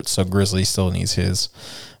shirts, so Grizzly still needs his.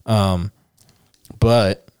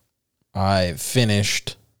 But I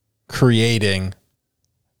finished creating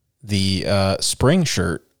the spring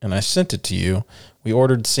shirt, and I sent it to you. We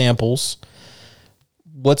ordered samples.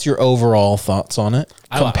 What's your overall thoughts on it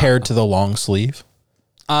compared to the long sleeve?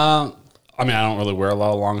 I mean, I don't really wear a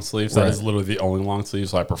lot of long sleeves. That is literally the only long sleeve,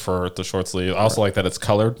 so I prefer the short sleeve. I also like that it's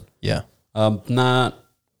colored. Yeah. Not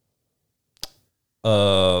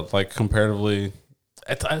like comparatively,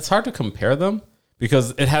 it's hard to compare them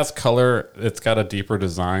because it has color. It's got a deeper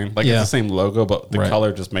design. Like it's the same logo, but the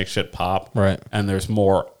color just makes shit pop. Right. And there's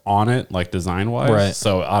more on it, like design wise. Right.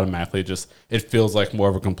 So automatically it feels like more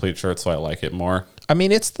of a complete shirt. So I like it more. I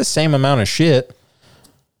mean, it's the same amount of shit.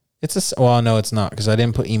 Well, no, it's not because I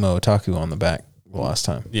didn't put Emo Otaku on the back the last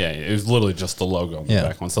time. Yeah, it was literally just the logo on the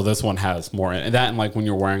back one. So this one has more in that, and like when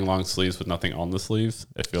you're wearing long sleeves with nothing on the sleeves,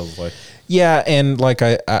 it feels like. Yeah, and like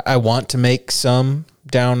I want to make some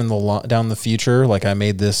down the future. Like I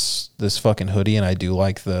made this fucking hoodie, and I do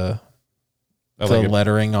like the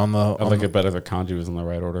lettering on the. I like it better if the kanji was in the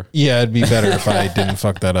right order. Yeah, it'd be better if I didn't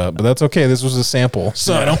fuck that up, but that's okay. This was a sample,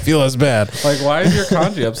 so I don't feel as bad. Like, why is your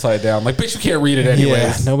kanji upside down? Like, bitch, you can't read it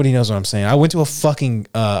anyways. Yeah, nobody knows what I'm saying. I went to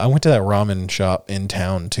I went to that ramen shop in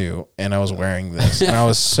town too, and I was wearing this, and I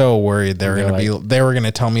was so worried they were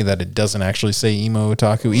gonna tell me that it doesn't actually say Emo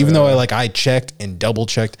Otaku, even though I checked and double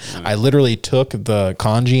checked. I literally took the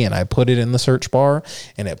kanji and I put it in the search bar,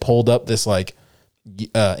 and it pulled up this like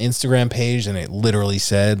Instagram page, and it literally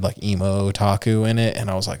said like Emo Otaku in it,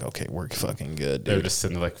 and I was like, okay, we're fucking good, dude. They're just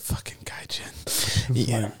sitting there like, fucking Gaijin.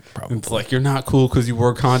 Yeah, probably. It's like, you're not cool because you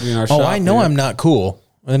wore kanji in our shop. Oh, I know, dude. I'm not cool,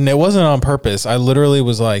 and it wasn't on purpose. I literally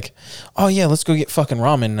was like, oh yeah, let's go get fucking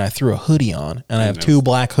ramen, and I threw a hoodie on, and I have two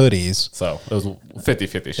black hoodies, so it was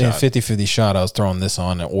 50-50 shot. Yeah, 50-50 shot. I was throwing this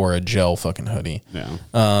on or a gel fucking hoodie. Yeah.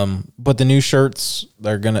 But the new shirts,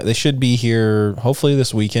 they should be here hopefully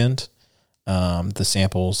this weekend. The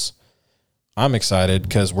samples, I'm excited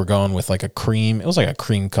because we're going with like a cream. It was like a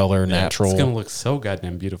cream color, natural. It's gonna look so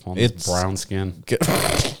goddamn beautiful on this brown skin.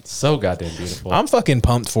 So goddamn beautiful. I'm fucking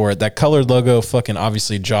pumped for it. That colored logo, fucking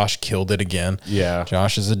obviously Josh killed it again. Yeah,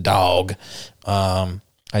 Josh is a dog. I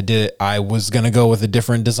was gonna go with a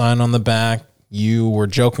different design on the back. You were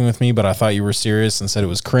joking with me, but I thought you were serious and said it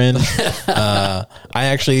was cringe.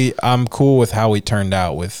 I'm cool with how it turned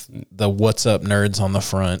out with the "What's Up Nerds" on the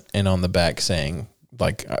front and on the back saying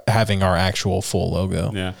like having our actual full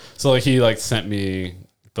logo. Yeah. So like he like sent me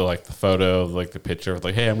the photo of like the picture of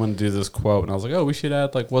like, hey, I'm going to do this quote, and I was like, oh, we should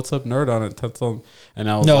add like "What's Up Nerd" on it. And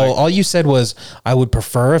I was all you said was I would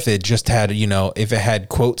prefer if it just had if it had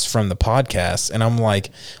quotes from the podcast, and I'm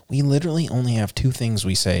like, we literally only have two things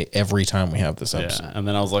we say every time we have this episode. Yeah. And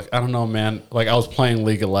then I was like, I don't know, man. Like I was playing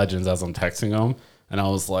League of Legends as I'm texting him. And I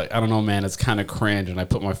was like, I don't know, man, it's kind of cringe. And I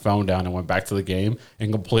put my phone down and went back to the game and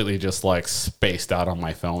completely just like spaced out on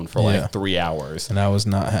my phone for like 3 hours. And I was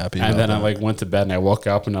not happy. And then I like went to bed and I woke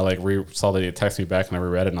up and I like saw that he texted me back and I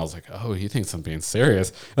reread it and I was like, oh, he thinks I'm being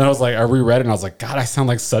serious. And I was like, I reread it and I was like, God, I sound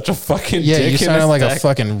like such a fucking dick. You sounded like a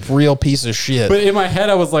fucking real piece of shit. But in my head,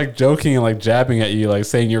 I was like joking and like jabbing at you, like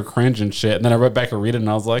saying you're cringe and shit. And then I read back and read it and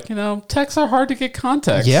I was like, texts are hard to get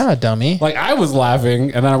context. Yeah, dummy. Like I was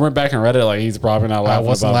laughing and then I went back and read it like he's probably not laughing. I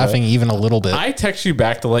wasn't laughing even a little bit. I text you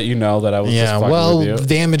back to let you know that I was just fucking with you.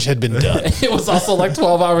 Damage had been done. It was also like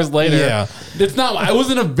 12 hours later. Yeah. I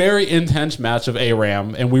was in a very intense match of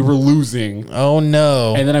ARAM and we were losing. Oh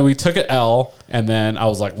no. And then we took an L and then I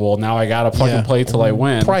was like, well, now I gotta fucking play till I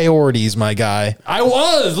win. Priorities, my guy. I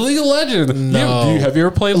was League of Legends. No. Have you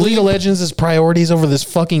ever played League of Legends is priorities over this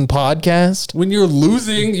fucking podcast? When you're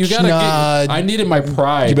losing, you gotta I needed my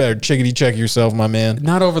pride. You better chickadee check yourself, my man.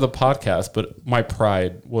 Not over the podcast, but my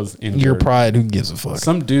pride was injured. Your pride, who gives a fuck?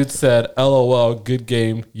 Some dude said, LOL, good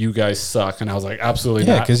game, you guys suck. And I was like, absolutely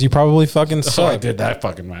not. Yeah, because you probably fucking suck. So I did that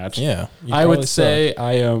fucking match. Yeah. I would say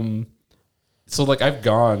I am. So like I've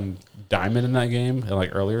gone diamond in that game in like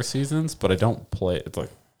earlier seasons, but I don't play. It's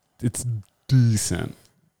like, it's decent.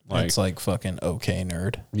 Like, it's like fucking okay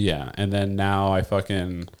nerd. Yeah. And then now I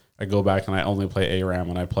I go back and I only play ARAM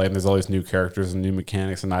when I play, and there's all these new characters and new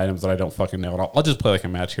mechanics and items that I don't fucking know. And I'll just play like a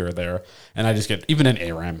match here or there, and I just get, even in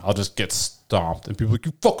ARAM, I'll just get stomped, and people are like,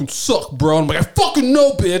 you fucking suck, bro. And I'm like, I fucking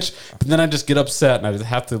know, bitch. But then I just get upset, and I just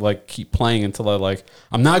have to like keep playing until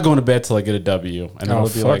I'm not going to bed till I get a W. And it'll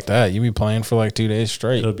be like that. You be playing for like 2 days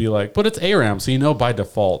straight. It'll be like, but it's ARAM, so you know by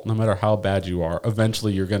default, no matter how bad you are,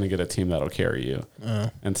 eventually you're going to get a team that'll carry you.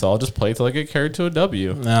 And so I'll just play till I get carried to a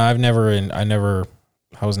W. No, I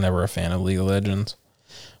was never a fan of League of Legends,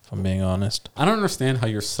 if I'm being honest. I don't understand how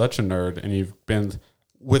you're such a nerd and you've been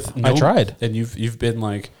with I tried. And you've been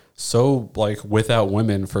like so like without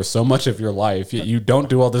women for so much of your life, yet you don't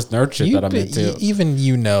do all this nerd shit that I'm into. Even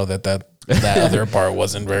that other part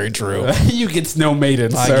wasn't very true. You get no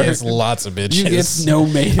maidens, I sir. guess lots of bitches. You get no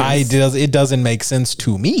maidens. It doesn't make sense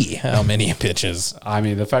to me how many bitches. I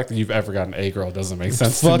mean, the fact that you've ever gotten a girl doesn't make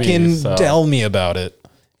sense to me. Fucking tell me about it.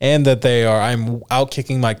 And that I'm out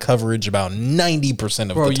kicking my coverage about 90% of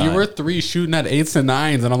the time. Bro, you were 3 shooting at 8s and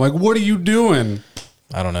 9s, and I'm like, what are you doing?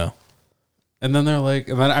 I don't know. And then they're like,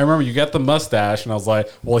 and then I remember you got the mustache, and I was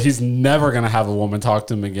like, well, he's never going to have a woman talk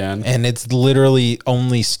to him again. And it's literally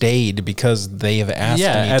only stayed because they have asked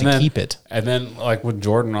me to keep it. And then, like, with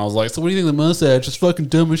Jordan, I was like, so what do you think of the mustache? It's fucking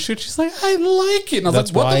dumb as shit. She's like, I like it. And I was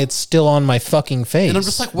That's why it's still on my fucking face. And I'm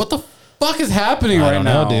just like, what the fuck is happening right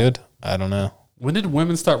now? I don't know, dude. I don't know. When did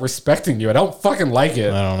women start respecting you? I don't fucking like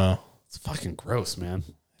it. I don't know. It's fucking gross, man.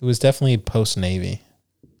 It was definitely post-Navy.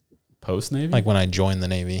 Post-Navy? Like when I joined the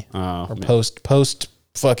Navy. Or post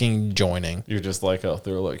fucking joining. You're just like, oh,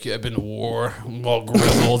 they're like, yeah, I've been to war. I'm all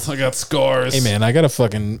grizzled. I got scars. Hey, man, I got a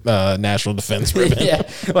fucking national defense ribbon. Yeah,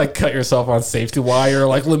 like cut yourself on safety wire.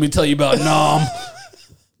 Like, let me tell you about Nam.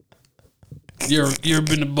 You ever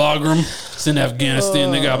been to Bagram? It's in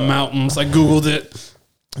Afghanistan. They got mountains. I Googled it.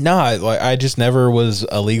 No, I just never was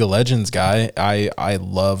a League of Legends guy. I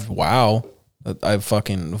loved WoW. I've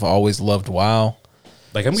always loved WoW.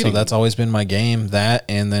 So that's always been my game. That,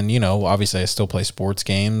 and then, obviously I still play sports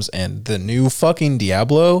games, and the new fucking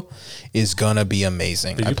Diablo is gonna be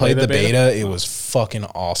amazing. I played the beta. It was fucking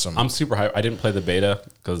awesome. I'm super hyped. I didn't play the beta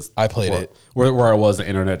because I played it. Where I was, the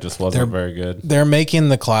internet just wasn't very good. They're making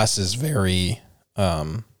the classes very,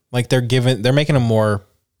 like they're making them more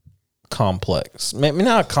complex. Maybe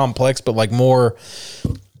not complex, but like more,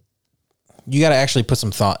 you got to actually put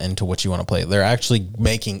some thought into what you want to play. They're actually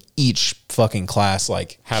making each fucking class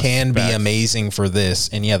can be amazing for this.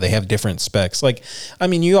 And yeah, they have different specs. Like, I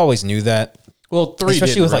mean, you always knew that. Well,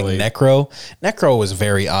 especially with like Necro. Necro was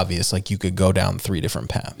very obvious. Like you could go down 3 different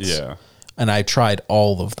paths. Yeah. And I tried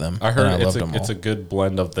all of them. I heard it's a good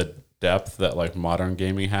blend of the depth that like modern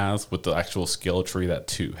gaming has with the actual skill tree that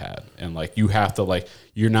 2 had. And like you have to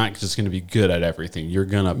you're not just going to be good at everything. You're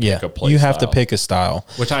going to pick a play. You have to pick a style,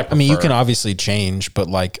 which I prefer. I mean, you can obviously change, but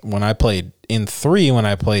like when I played in 3, when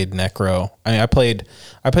I played Necro, I mean, I played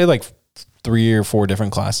like 3 or 4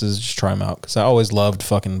 different classes, just try them out. Cause I always loved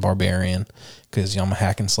fucking Barbarian cause I'm a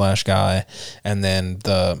hack and slash guy. And then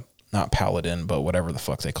not Paladin, but whatever the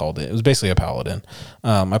fuck they called it. It was basically a Paladin.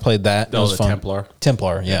 I played that. It was fun.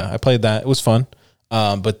 Templar. Yeah. I played that. It was fun.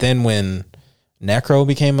 But then when Necro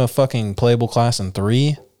became a fucking playable class in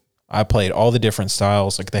 3, I played all the different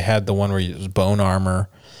styles. Like they had the one where it was bone armor,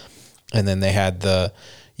 and then they had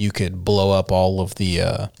you could blow up all of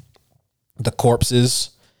the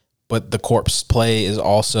corpses, but the corpse play is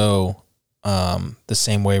also the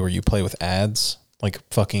same way where you play with ads. Like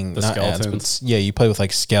fucking the not skeletons. ads, but you play with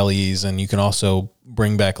like skellies, and you can also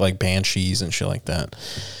bring back like banshees and shit like that.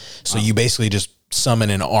 So you basically just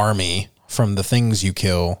summon an army from the things you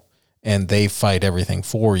kill, and they fight everything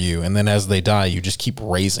for you. And then as they die, you just keep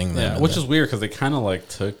raising them. Yeah, which is weird because they kind of like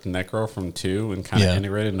took Necro from 2 and kind of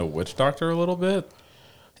integrated into Witch Doctor a little bit.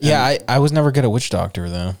 Yeah, I was never good at Witch Doctor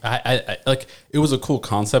though. I like it was a cool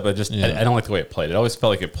concept. I don't like the way it played. It always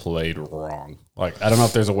felt like it played wrong. Like I don't know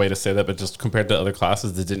if there's a way to say that, but just compared to other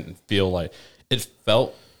classes, it didn't feel like it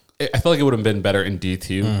felt. I felt like it would have been better in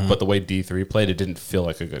D2, but the way D3 played, it didn't feel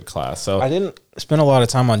like a good class. So I didn't spend a lot of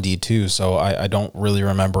time on D2, so I don't really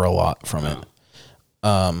remember a lot from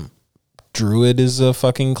it. Druid is a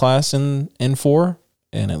fucking class in 4,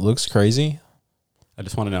 and it looks crazy. I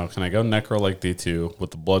just want to know, can I go Necro like D2 with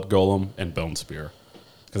the Blood Golem and Bone Spear?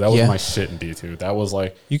 Because that was my shit in D2. That was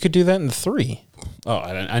like... You could do that in 3. Oh,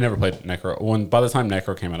 I never played Necro. By the time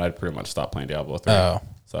Necro came out, I'd pretty much stopped playing Diablo 3. Oh.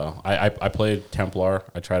 So I played Templar.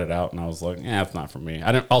 I tried it out, and I was like, it's not for me.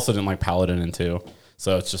 I also didn't like Paladin in 2.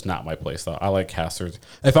 So it's just not my play style. I like casters.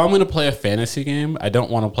 If I'm going to play a fantasy game, I don't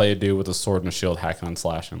want to play a dude with a sword and a shield hacking and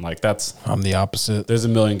slashing. Like that's... I'm the opposite. There's a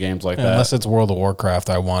million games like that. Unless it's World of Warcraft,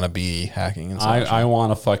 I want to be hacking and slashing. I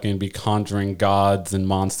want to fucking be conjuring gods and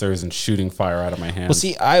monsters and shooting fire out of my hands. Well,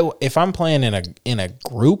 see, if I'm playing in a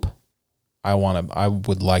group, I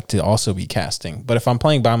would like to also be casting. But if I'm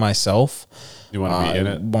playing by myself... You want to be in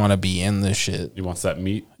it? Want to be in this shit. You want that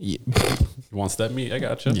meat? Yeah. You want that meat? I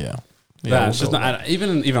gotcha. Yeah. Yeah, it's just not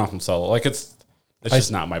even if I'm solo. Like it's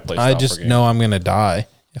just not my place. I just know I'm gonna die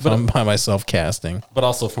if I'm by myself casting. But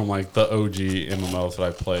also from like the OG MMOs that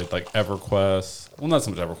I played, like EverQuest. Well, not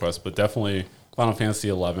so much EverQuest, but definitely Final Fantasy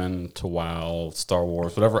 11 to WoW, Star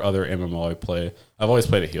Wars, whatever other MMO I play. I've always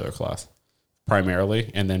played a healer class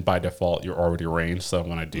primarily, and then by default you're already ranged. So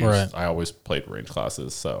when I do, I always played range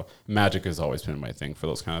classes. So Magic has always been my thing for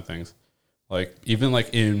those kind of things. Like, even,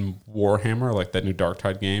 like, in Warhammer, like, that new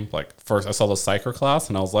Darktide game, like, first I saw the Psyker class,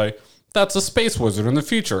 and I was like, that's a space wizard in the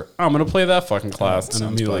future. I'm going to play that fucking class. And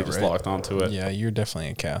immediately just locked onto it. Yeah, you're definitely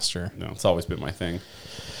a caster. No, it's always been my thing.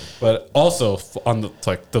 But also, on the,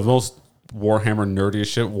 like, the most Warhammer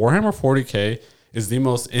nerdiest shit, Warhammer 40K is the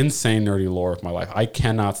most insane nerdy lore of my life. I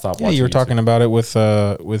cannot stop watching. Yeah, you were talking about it with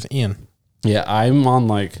Ian. Yeah, I'm on,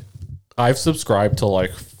 like, I've subscribed to,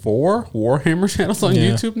 like, 4 Warhammer channels on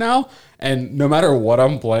YouTube now. And no matter what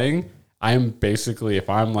I'm playing, I'm basically, if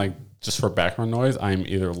I'm like just for background noise, I'm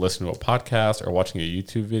either listening to a podcast or watching a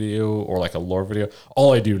YouTube video or like a lore video.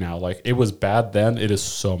 All I do now, like it was bad then, it is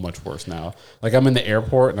so much worse now. Like I'm in the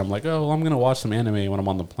airport and I'm like, oh, well, I'm going to watch some anime when I'm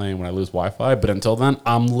on the plane when I lose Wi-Fi. But until then,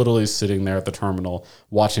 I'm literally sitting there at the terminal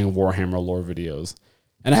watching Warhammer lore videos.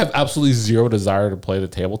 And I have absolutely zero desire to play the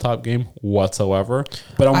tabletop game whatsoever.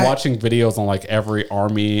 But I'm watching videos on like every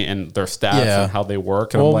army and their stats and how they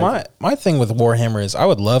work. And well, I'm like, my thing with Warhammer is I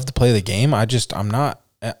would love to play the game. I'm not.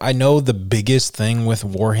 I know the biggest thing with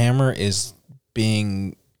Warhammer is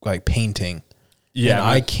being like painting. Yeah. And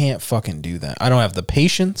I can't fucking do that. I don't have the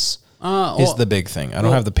patience. Is the big thing. I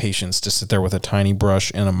don't have the patience to sit there with a tiny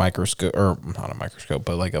brush and a microscope, or not a microscope,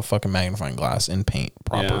 but like a fucking magnifying glass and paint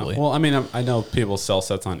properly. Yeah. Well, I mean, I know people sell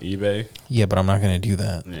sets on eBay. Yeah, but I'm not going to do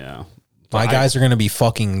that. Yeah. My guys are going to be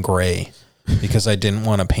fucking gray because I didn't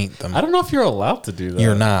want to paint them. I don't know if you're allowed to do that.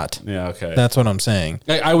 You're not. Yeah, okay. That's what I'm saying.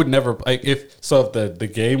 I would never, like, if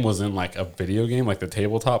the game was in like a video game, like the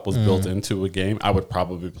tabletop was built into a game, I would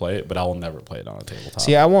probably play it, but I will never play it on a tabletop.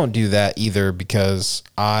 See, I won't do that either because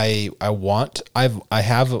I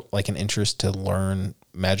have like an interest to learn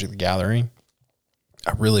Magic the Gathering.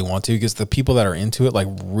 I really want to because the people that are into it like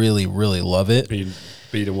really, really love it.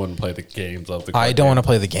 But you wouldn't play the games of the card I don't want to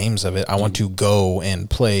play the games of it. I want to go and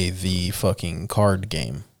play the fucking card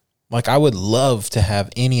game. Like, I would love to have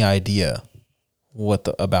any idea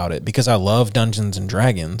about it because I love Dungeons and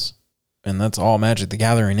Dragons, and that's all Magic the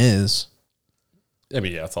Gathering is. I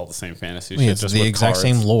mean, yeah, it's all the same fantasy shit. It's just the exact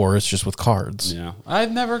same lore. It's just with cards. Yeah.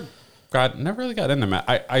 I've never really got into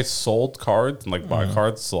Magic. I sold cards and like bought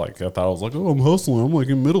cards. So like I thought I was like, oh, I'm hustling. I'm like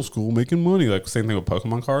in middle school making money. Like same thing with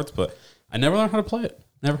Pokemon cards, but I never learned how to play it.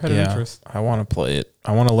 Never had an interest. I want to play it.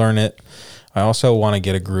 I want to learn it. I also want to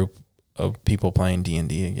get a group of people playing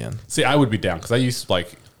D&D again. See, I would be down because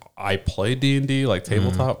I played D&D like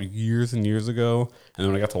tabletop years and years ago. And then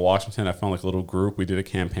when I got to Washington, I found like a little group. We did a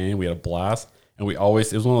campaign. We had a blast. And it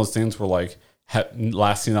was one of those things where like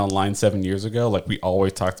last seen online 7 years ago, like we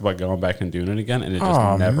always talked about going back and doing it again. And it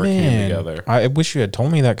just never came together. I wish you had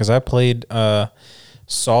told me that because I played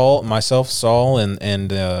Saul,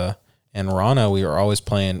 and Rana, we were always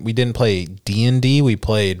playing. We didn't play D&D. We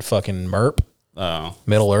played fucking MERP,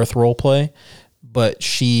 Middle Earth role play. But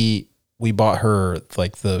we bought her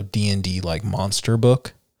like the D&D like monster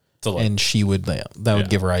book, and she would would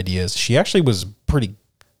give her ideas. She actually was pretty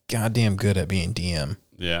goddamn good at being DM.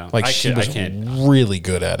 Yeah, like she was really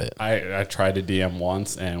good at it. I tried to DM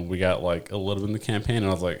once, and we got like a little bit in the campaign, and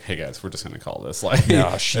I was like, "Hey guys, we're just gonna call this." Like,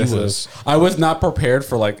 yeah, I was not prepared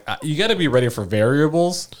for like you got to be ready for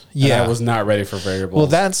variables. Yeah, I was not ready for variables. Well,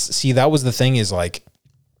 that was the thing is like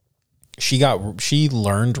she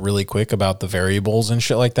learned really quick about the variables and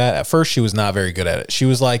shit like that. At first, she was not very good at it. She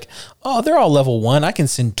was like, "Oh, they're all level 1. I can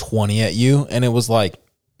send 20 at you," and it was like,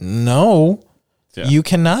 "No." Yeah. You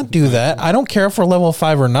cannot do that. I don't care if we're level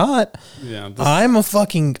 5 or not. Yeah, I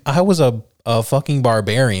was a fucking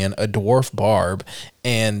barbarian, a dwarf barb,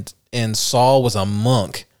 and Saul was a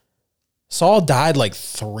monk. Saul died like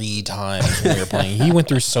 3 times when we were playing. He went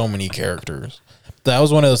through so many characters. That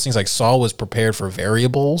was one of those things like Saul was prepared for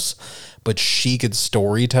variables, but she could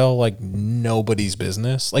story tell like nobody's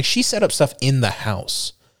business. Like she set up stuff in the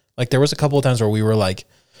house. Like there was a couple of times where we were like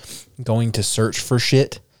going to search for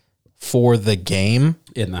shit for the game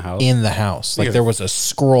in the house. Like there was a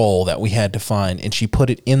scroll that we had to find, and she put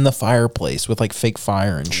it in the fireplace with like fake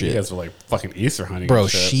fire and shit. You guys were like fucking Easter hunting, bro.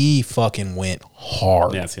 She fucking went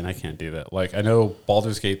hard. Yeah, see, and I can't do that. Like I know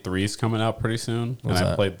Baldur's Gate 3 is coming out pretty soon,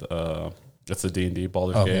 I played it's a D&D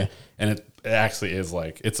Baldur's Gate, and it actually is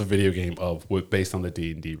like it's a video game based on the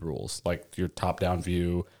D&D rules, like your top down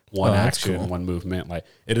view, one action, cool. One movement. Like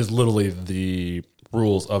it is literally the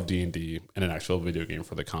rules of D&D in an actual video game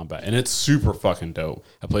for the combat, and it's super fucking dope.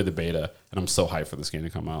 I played the beta, and I'm so hyped for this game to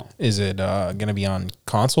come out. Is it gonna be on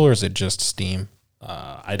console or is it just Steam?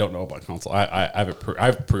 I don't know about console.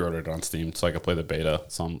 I've pre-ordered it on Steam so I can play the beta.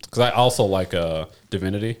 Because I also like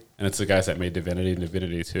Divinity, and it's the guys that made Divinity and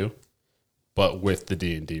Divinity 2, but with the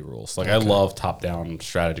D&D rules. Like I love top-down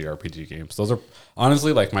strategy RPG games. Those are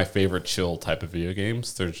honestly like my favorite chill type of video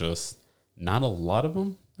games. There's just not a lot of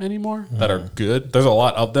them anymore that are good. There's a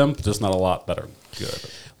lot of them, just not a lot that are good.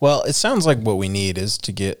 Well, it sounds like what we need is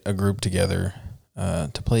to get a group together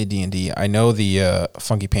to play D&D. I know the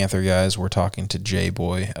Funky Panther guys were talking to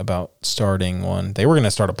J-Boy about starting one. They were going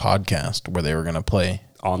to start a podcast where they were going to play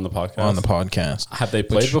on the podcast. Have they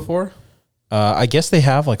played before? I guess they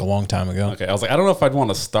have, like a long time ago. Okay, I was like, I don't know if I'd want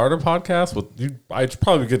to start a podcast with you. I'd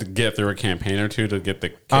probably get to get through a campaign or two to get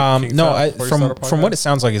the from what it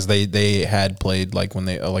sounds like is they had played like when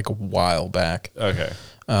they like a while back. Okay.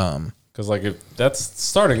 Because like if that's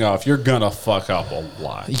starting off, you're gonna fuck up a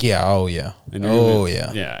lot. Yeah. Oh yeah.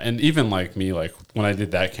 Yeah. And even like me, like when I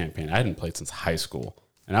did that campaign, I hadn't played since high school.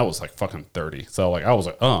 And I was like fucking 30. So like I was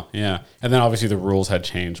like, oh yeah. And then obviously the rules had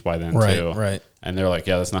changed by then too. Right. And they're like,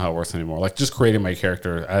 yeah, that's not how it works anymore. Like just creating my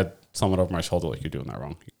character, I had someone over my shoulder like, you're doing that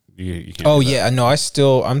wrong. You can't. Oh yeah, no,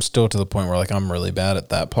 I'm still to the point where like I'm really bad at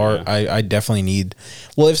that part. Yeah. I definitely need.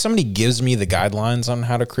 Well, if somebody gives me the guidelines on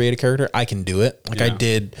how to create a character, I can do it. Like I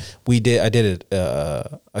did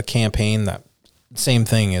a campaign that same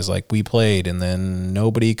thing is like we played and then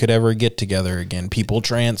nobody could ever get together again. People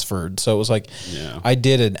transferred, so it was like I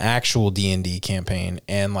did an actual D&D campaign,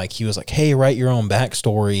 and like he was like, hey, write your own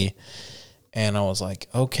backstory. And I was like,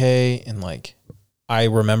 okay. And like, I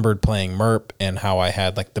remembered playing MERP and how I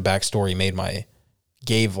had like the backstory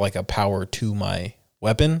gave like a power to my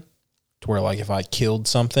weapon to where like if I killed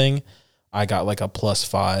something, I got like a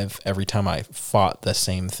 +5 every time I fought the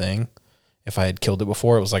same thing. If I had killed it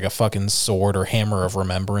before, it was like a fucking sword or hammer of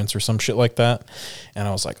remembrance or some shit like that. And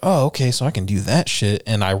I was like, oh, okay, so I can do that shit.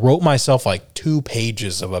 And I wrote myself like 2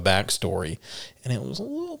 pages of a backstory, and it was a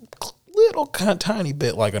little kind of tiny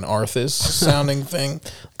bit like an Arthas sounding thing,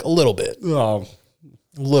 like a little bit, okay,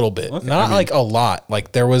 not like a lot.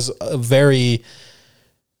 Like there was it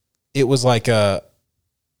was like a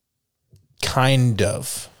kind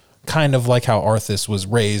of like how Arthas was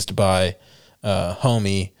raised by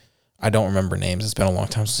homie. I don't remember names. It's been a long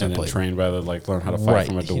time since I played. Trained by learn how to fight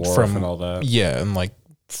from a dwarf and all that. Yeah, and like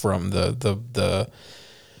from the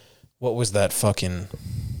what was that fucking?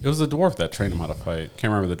 It was a dwarf that trained him how to fight.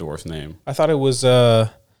 Can't remember the dwarf's name. I thought it was the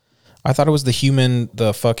human,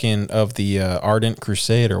 the fucking of the Ardent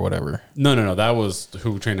Crusade or whatever. No. That was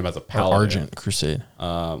who trained him as a paladin. Argent Crusade.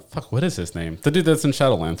 What is his name? The dude that's in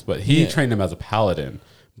Shadowlands, but he trained him as a paladin.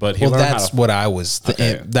 But that's what I was.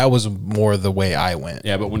 That was more the way I went.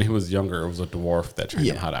 Yeah, but when he was younger, it was a dwarf that trained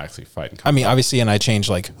him how to actually fight. I mean, obviously, and I changed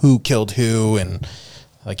like who killed who and.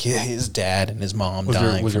 Like his dad and his mom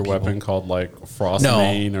dying. Was your weapon called like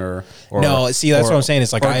Frostmane or no? See, that's what I'm saying.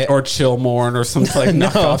 It's like or Chillmorn or something like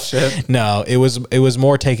knockoff shit. No, it was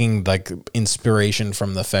more taking like inspiration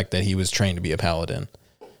from the fact that he was trained to be a paladin.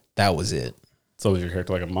 That was it. So was your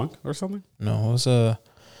character like a monk or something? No,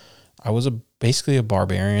 I was basically a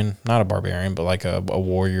barbarian, not a barbarian, but like a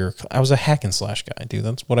warrior. I was a hack and slash guy, dude.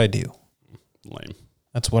 That's what I do. Lame.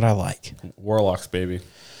 That's what I like. Warlocks, baby.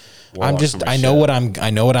 I know what I'm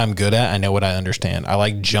good at. I know what I understand. I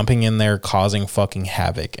like jumping in there, causing fucking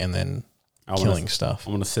havoc, and then killing stuff.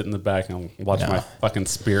 I'm gonna sit in the back and watch my fucking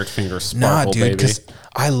spirit finger sparkle, dude, baby.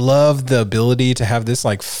 I love the ability to have this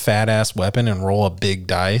like fat ass weapon and roll a big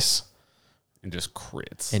dice and just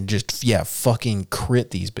crits and just fucking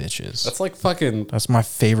crit these bitches. That's like fucking. That's my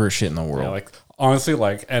favorite shit in the world. Yeah, like honestly,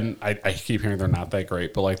 like, and I keep hearing they're not that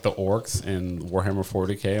great, but like the orcs in Warhammer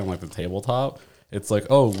 40K on like the tabletop. It's like,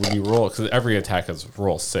 oh, when you roll, because every attack is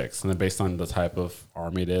roll 6, and then based on the type of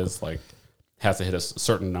army it is, like, has to hit a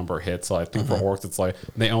certain number of hits. So I think for orcs, it's like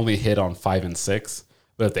they only hit on 5 and 6,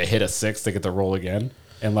 but if they hit a 6, they get to roll again.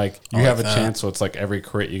 And like you have a chance, so it's like every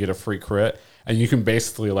crit you get a free crit, and you can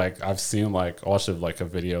basically like I've seen like I watched like a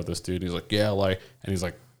video of this dude. He's like, yeah, like, and he's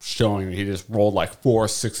like showing he just rolled like 4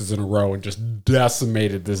 6s in a row and just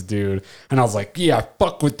decimated this dude. And I was like, yeah,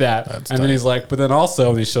 fuck with that. That's and tight. Then he's like, but then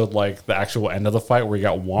also he showed like the actual end of the fight where he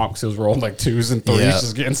got wonked. He was rolling like 2s and 3s,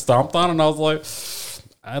 just getting stomped on. And I was like,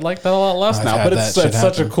 I like that a lot less now. But it's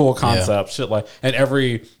such a cool concept. Yeah. Shit like, and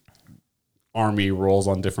every army rolls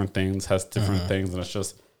on different things, has different things,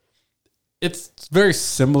 and it's very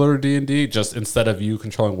similar to D&D, just instead of you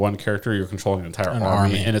controlling one character, you're controlling an entire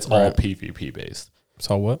army, and it's all PvP based. It's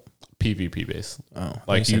all what? PvP based. Oh,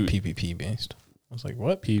 like you said PvP based. I was like,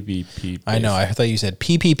 what? PvP based. I know. I thought you said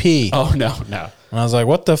PPP. Oh, no. And I was like,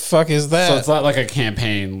 what the fuck is that? So it's not like a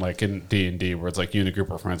campaign like in D&D where it's like you and a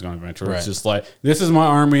group of friends going on adventure. Right. It's just like, this is my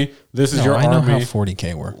army. This is your army. I know how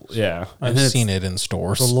 40K works. Yeah. I've seen it in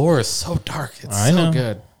stores. The lore is so dark. It's so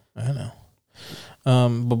good. I know.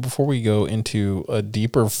 But before we go into a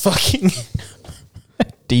deeper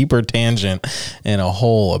tangent and a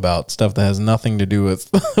hole about stuff that has nothing to do with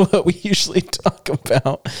what we usually talk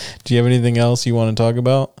about, do you have anything else you want to talk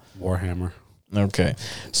about? Warhammer. Okay,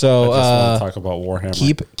 so I just want to talk about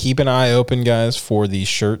Warhammer. Keep an eye open, guys, for these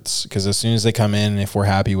shirts, because as soon as they come in, if we're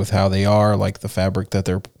happy with how they are, like the fabric that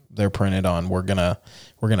they're printed on, we're gonna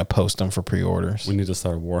post them for pre-orders. We need to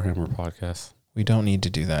start a Warhammer podcast. We don't need to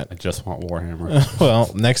do that. I just want Warhammer. Well,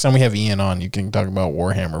 next time we have Ian on, you can talk about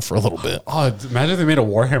Warhammer for a little bit. Oh, imagine if they made a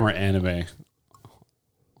Warhammer anime.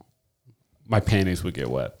 My panties would get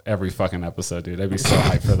wet every fucking episode, dude. I'd be so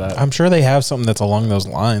hyped for that. I'm sure they have something that's along those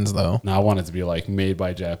lines, though. No, I want it to be like made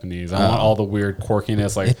by Japanese. I want all the weird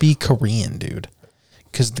quirkiness. Like, it'd be Korean, dude.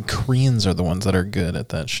 Because the Koreans are the ones that are good at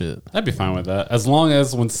that shit. I'd be fine with that. As long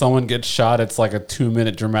as when someone gets shot, it's like a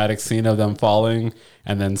 2-minute dramatic scene of them falling,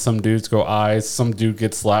 and then some dudes go eyes, some dude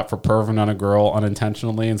gets slapped for perving on a girl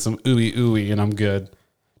unintentionally, and some ooey ooey, and I'm good.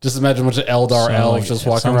 Just imagine a bunch of Eldar elves just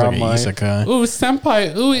walking around like ooh,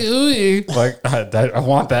 senpai, ooey ooey. Like, I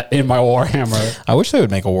want that in my Warhammer. I wish they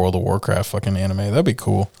would make a World of Warcraft fucking anime. That'd be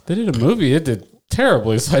cool. They did a movie. It did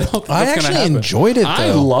terribly, so I don't think that's going to happen. I actually enjoyed it, though.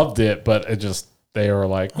 I loved it, but it just... They were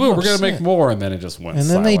like, "Well, we're gonna make more," and then it just went. And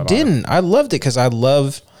then they didn't. I loved it because I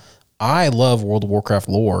love World of Warcraft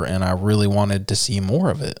lore, and I really wanted to see more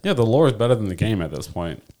of it. Yeah, the lore is better than the game at this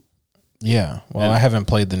point. Yeah, well, I haven't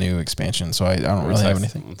played the new expansion, so I don't really have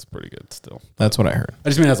anything. It's pretty good still. That's what I heard. I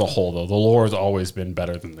just mean as a whole, though, the lore has always been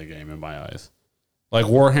better than the game in my eyes. Like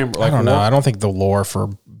Warhammer, like I don't know. I don't think the lore for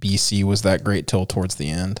BC was that great till towards the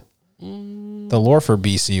end. The lore for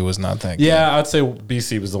BC was not that good. Yeah, I'd say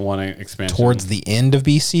BC was the one expansion. Towards the end of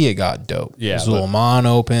BC, it got dope. Yeah, Zul'Aman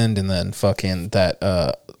opened, and then fucking that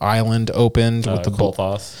island opened with the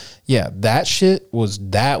Kolthos. Yeah, that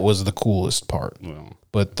was the coolest part. Well,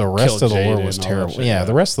 but the rest of the lore was terrible. Shit, yeah,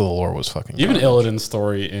 the rest of the lore was fucking. Even Illidan's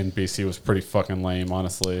story in BC was pretty fucking lame,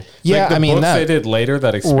 hononestly. Yeah, like I mean, books they did later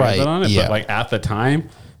that expanded on it, yeah. But like at the time,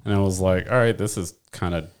 and I was like, all right, this is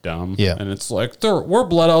kind of dumb. Yeah. And it's like, we're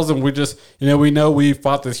Blood Elves, and we just, we know we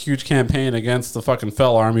fought this huge campaign against the fucking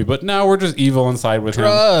Fel army, but now we're just evil inside with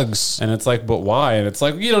drugs. And it's like, but why? And it's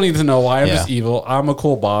like, you don't need to know why. I'm just evil. I'm a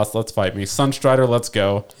cool boss. Let's fight me. Sunstrider, let's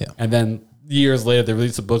go. Yeah. And then years later, they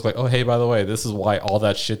released a book like, oh, hey, by the way, this is why all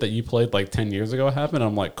that shit that you played like 10 years ago happened.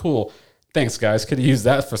 I'm like, cool. Thanks, guys. Could have used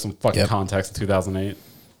that for some fucking context in 2008.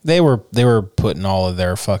 They were putting all of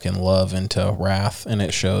their fucking love into Wrath, and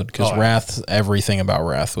it showed, because Wrath, everything about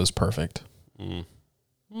Wrath was perfect.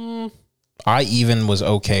 I even was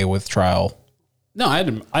okay with Trial. No,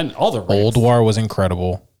 all the raids, Old War was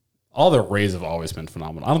incredible. All the raids have always been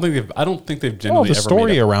phenomenal. I don't think they've generally the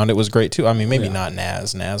story around it was great too. I mean, maybe not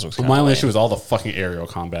Naz. Naz was. But my only issue was all the fucking aerial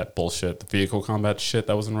combat bullshit, the vehicle combat shit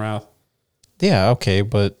that was in Wrath. Yeah, okay,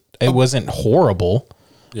 but it wasn't horrible.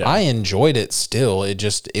 Yeah. I enjoyed it still.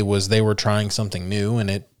 It was they were trying something new,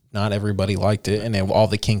 and not everybody liked it, and all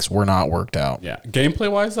the kinks were not worked out. Yeah. Gameplay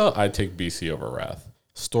wise though, I'd take BC over Wrath.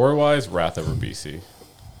 Story wise, Wrath over BC.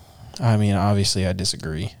 I mean, obviously I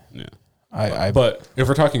disagree. Yeah. But if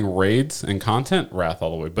we're talking raids and content, Wrath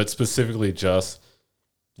all the way. But specifically just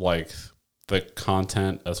like the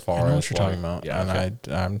content as far as what you're talking about. Yeah, and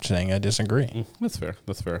okay. I'm saying I disagree. That's fair.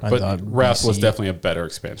 But Wrath was definitely a better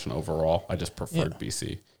expansion overall. I just preferred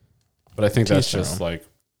BC. But I think that's just like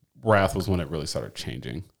Wrath was when it really started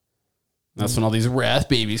changing. That's when all these Wrath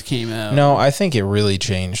babies came out. No, I think it really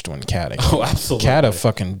changed when Kata came. Oh, absolutely. Kata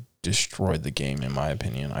fucking destroyed the game, in my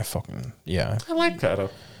opinion. I like Kata.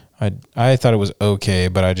 I thought it was okay,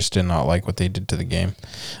 but I just did not like what they did to the game.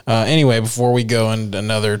 Anyway, before we go into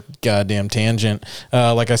another goddamn tangent,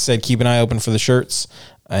 like I said, keep an eye open for the shirts.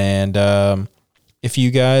 And if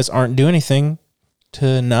you guys aren't doing anything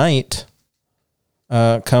tonight,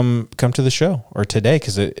 come to the show, or today,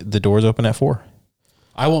 because the doors open at 4.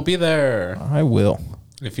 I won't be there. I will.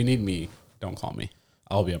 If you need me, don't call me.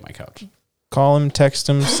 I'll be on my couch. Call him, text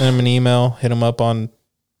him, send him an email, hit him up on.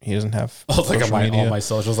 He doesn't have. Oh, it's like all my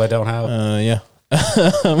socials I don't have. Yeah.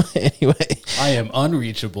 Anyway, I am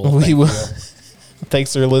unreachable.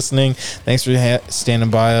 Thanks for listening. Thanks for standing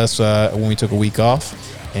by us when we took a week off,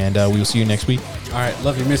 and we will see you next week. All right,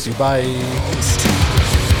 love you, miss you. Bye.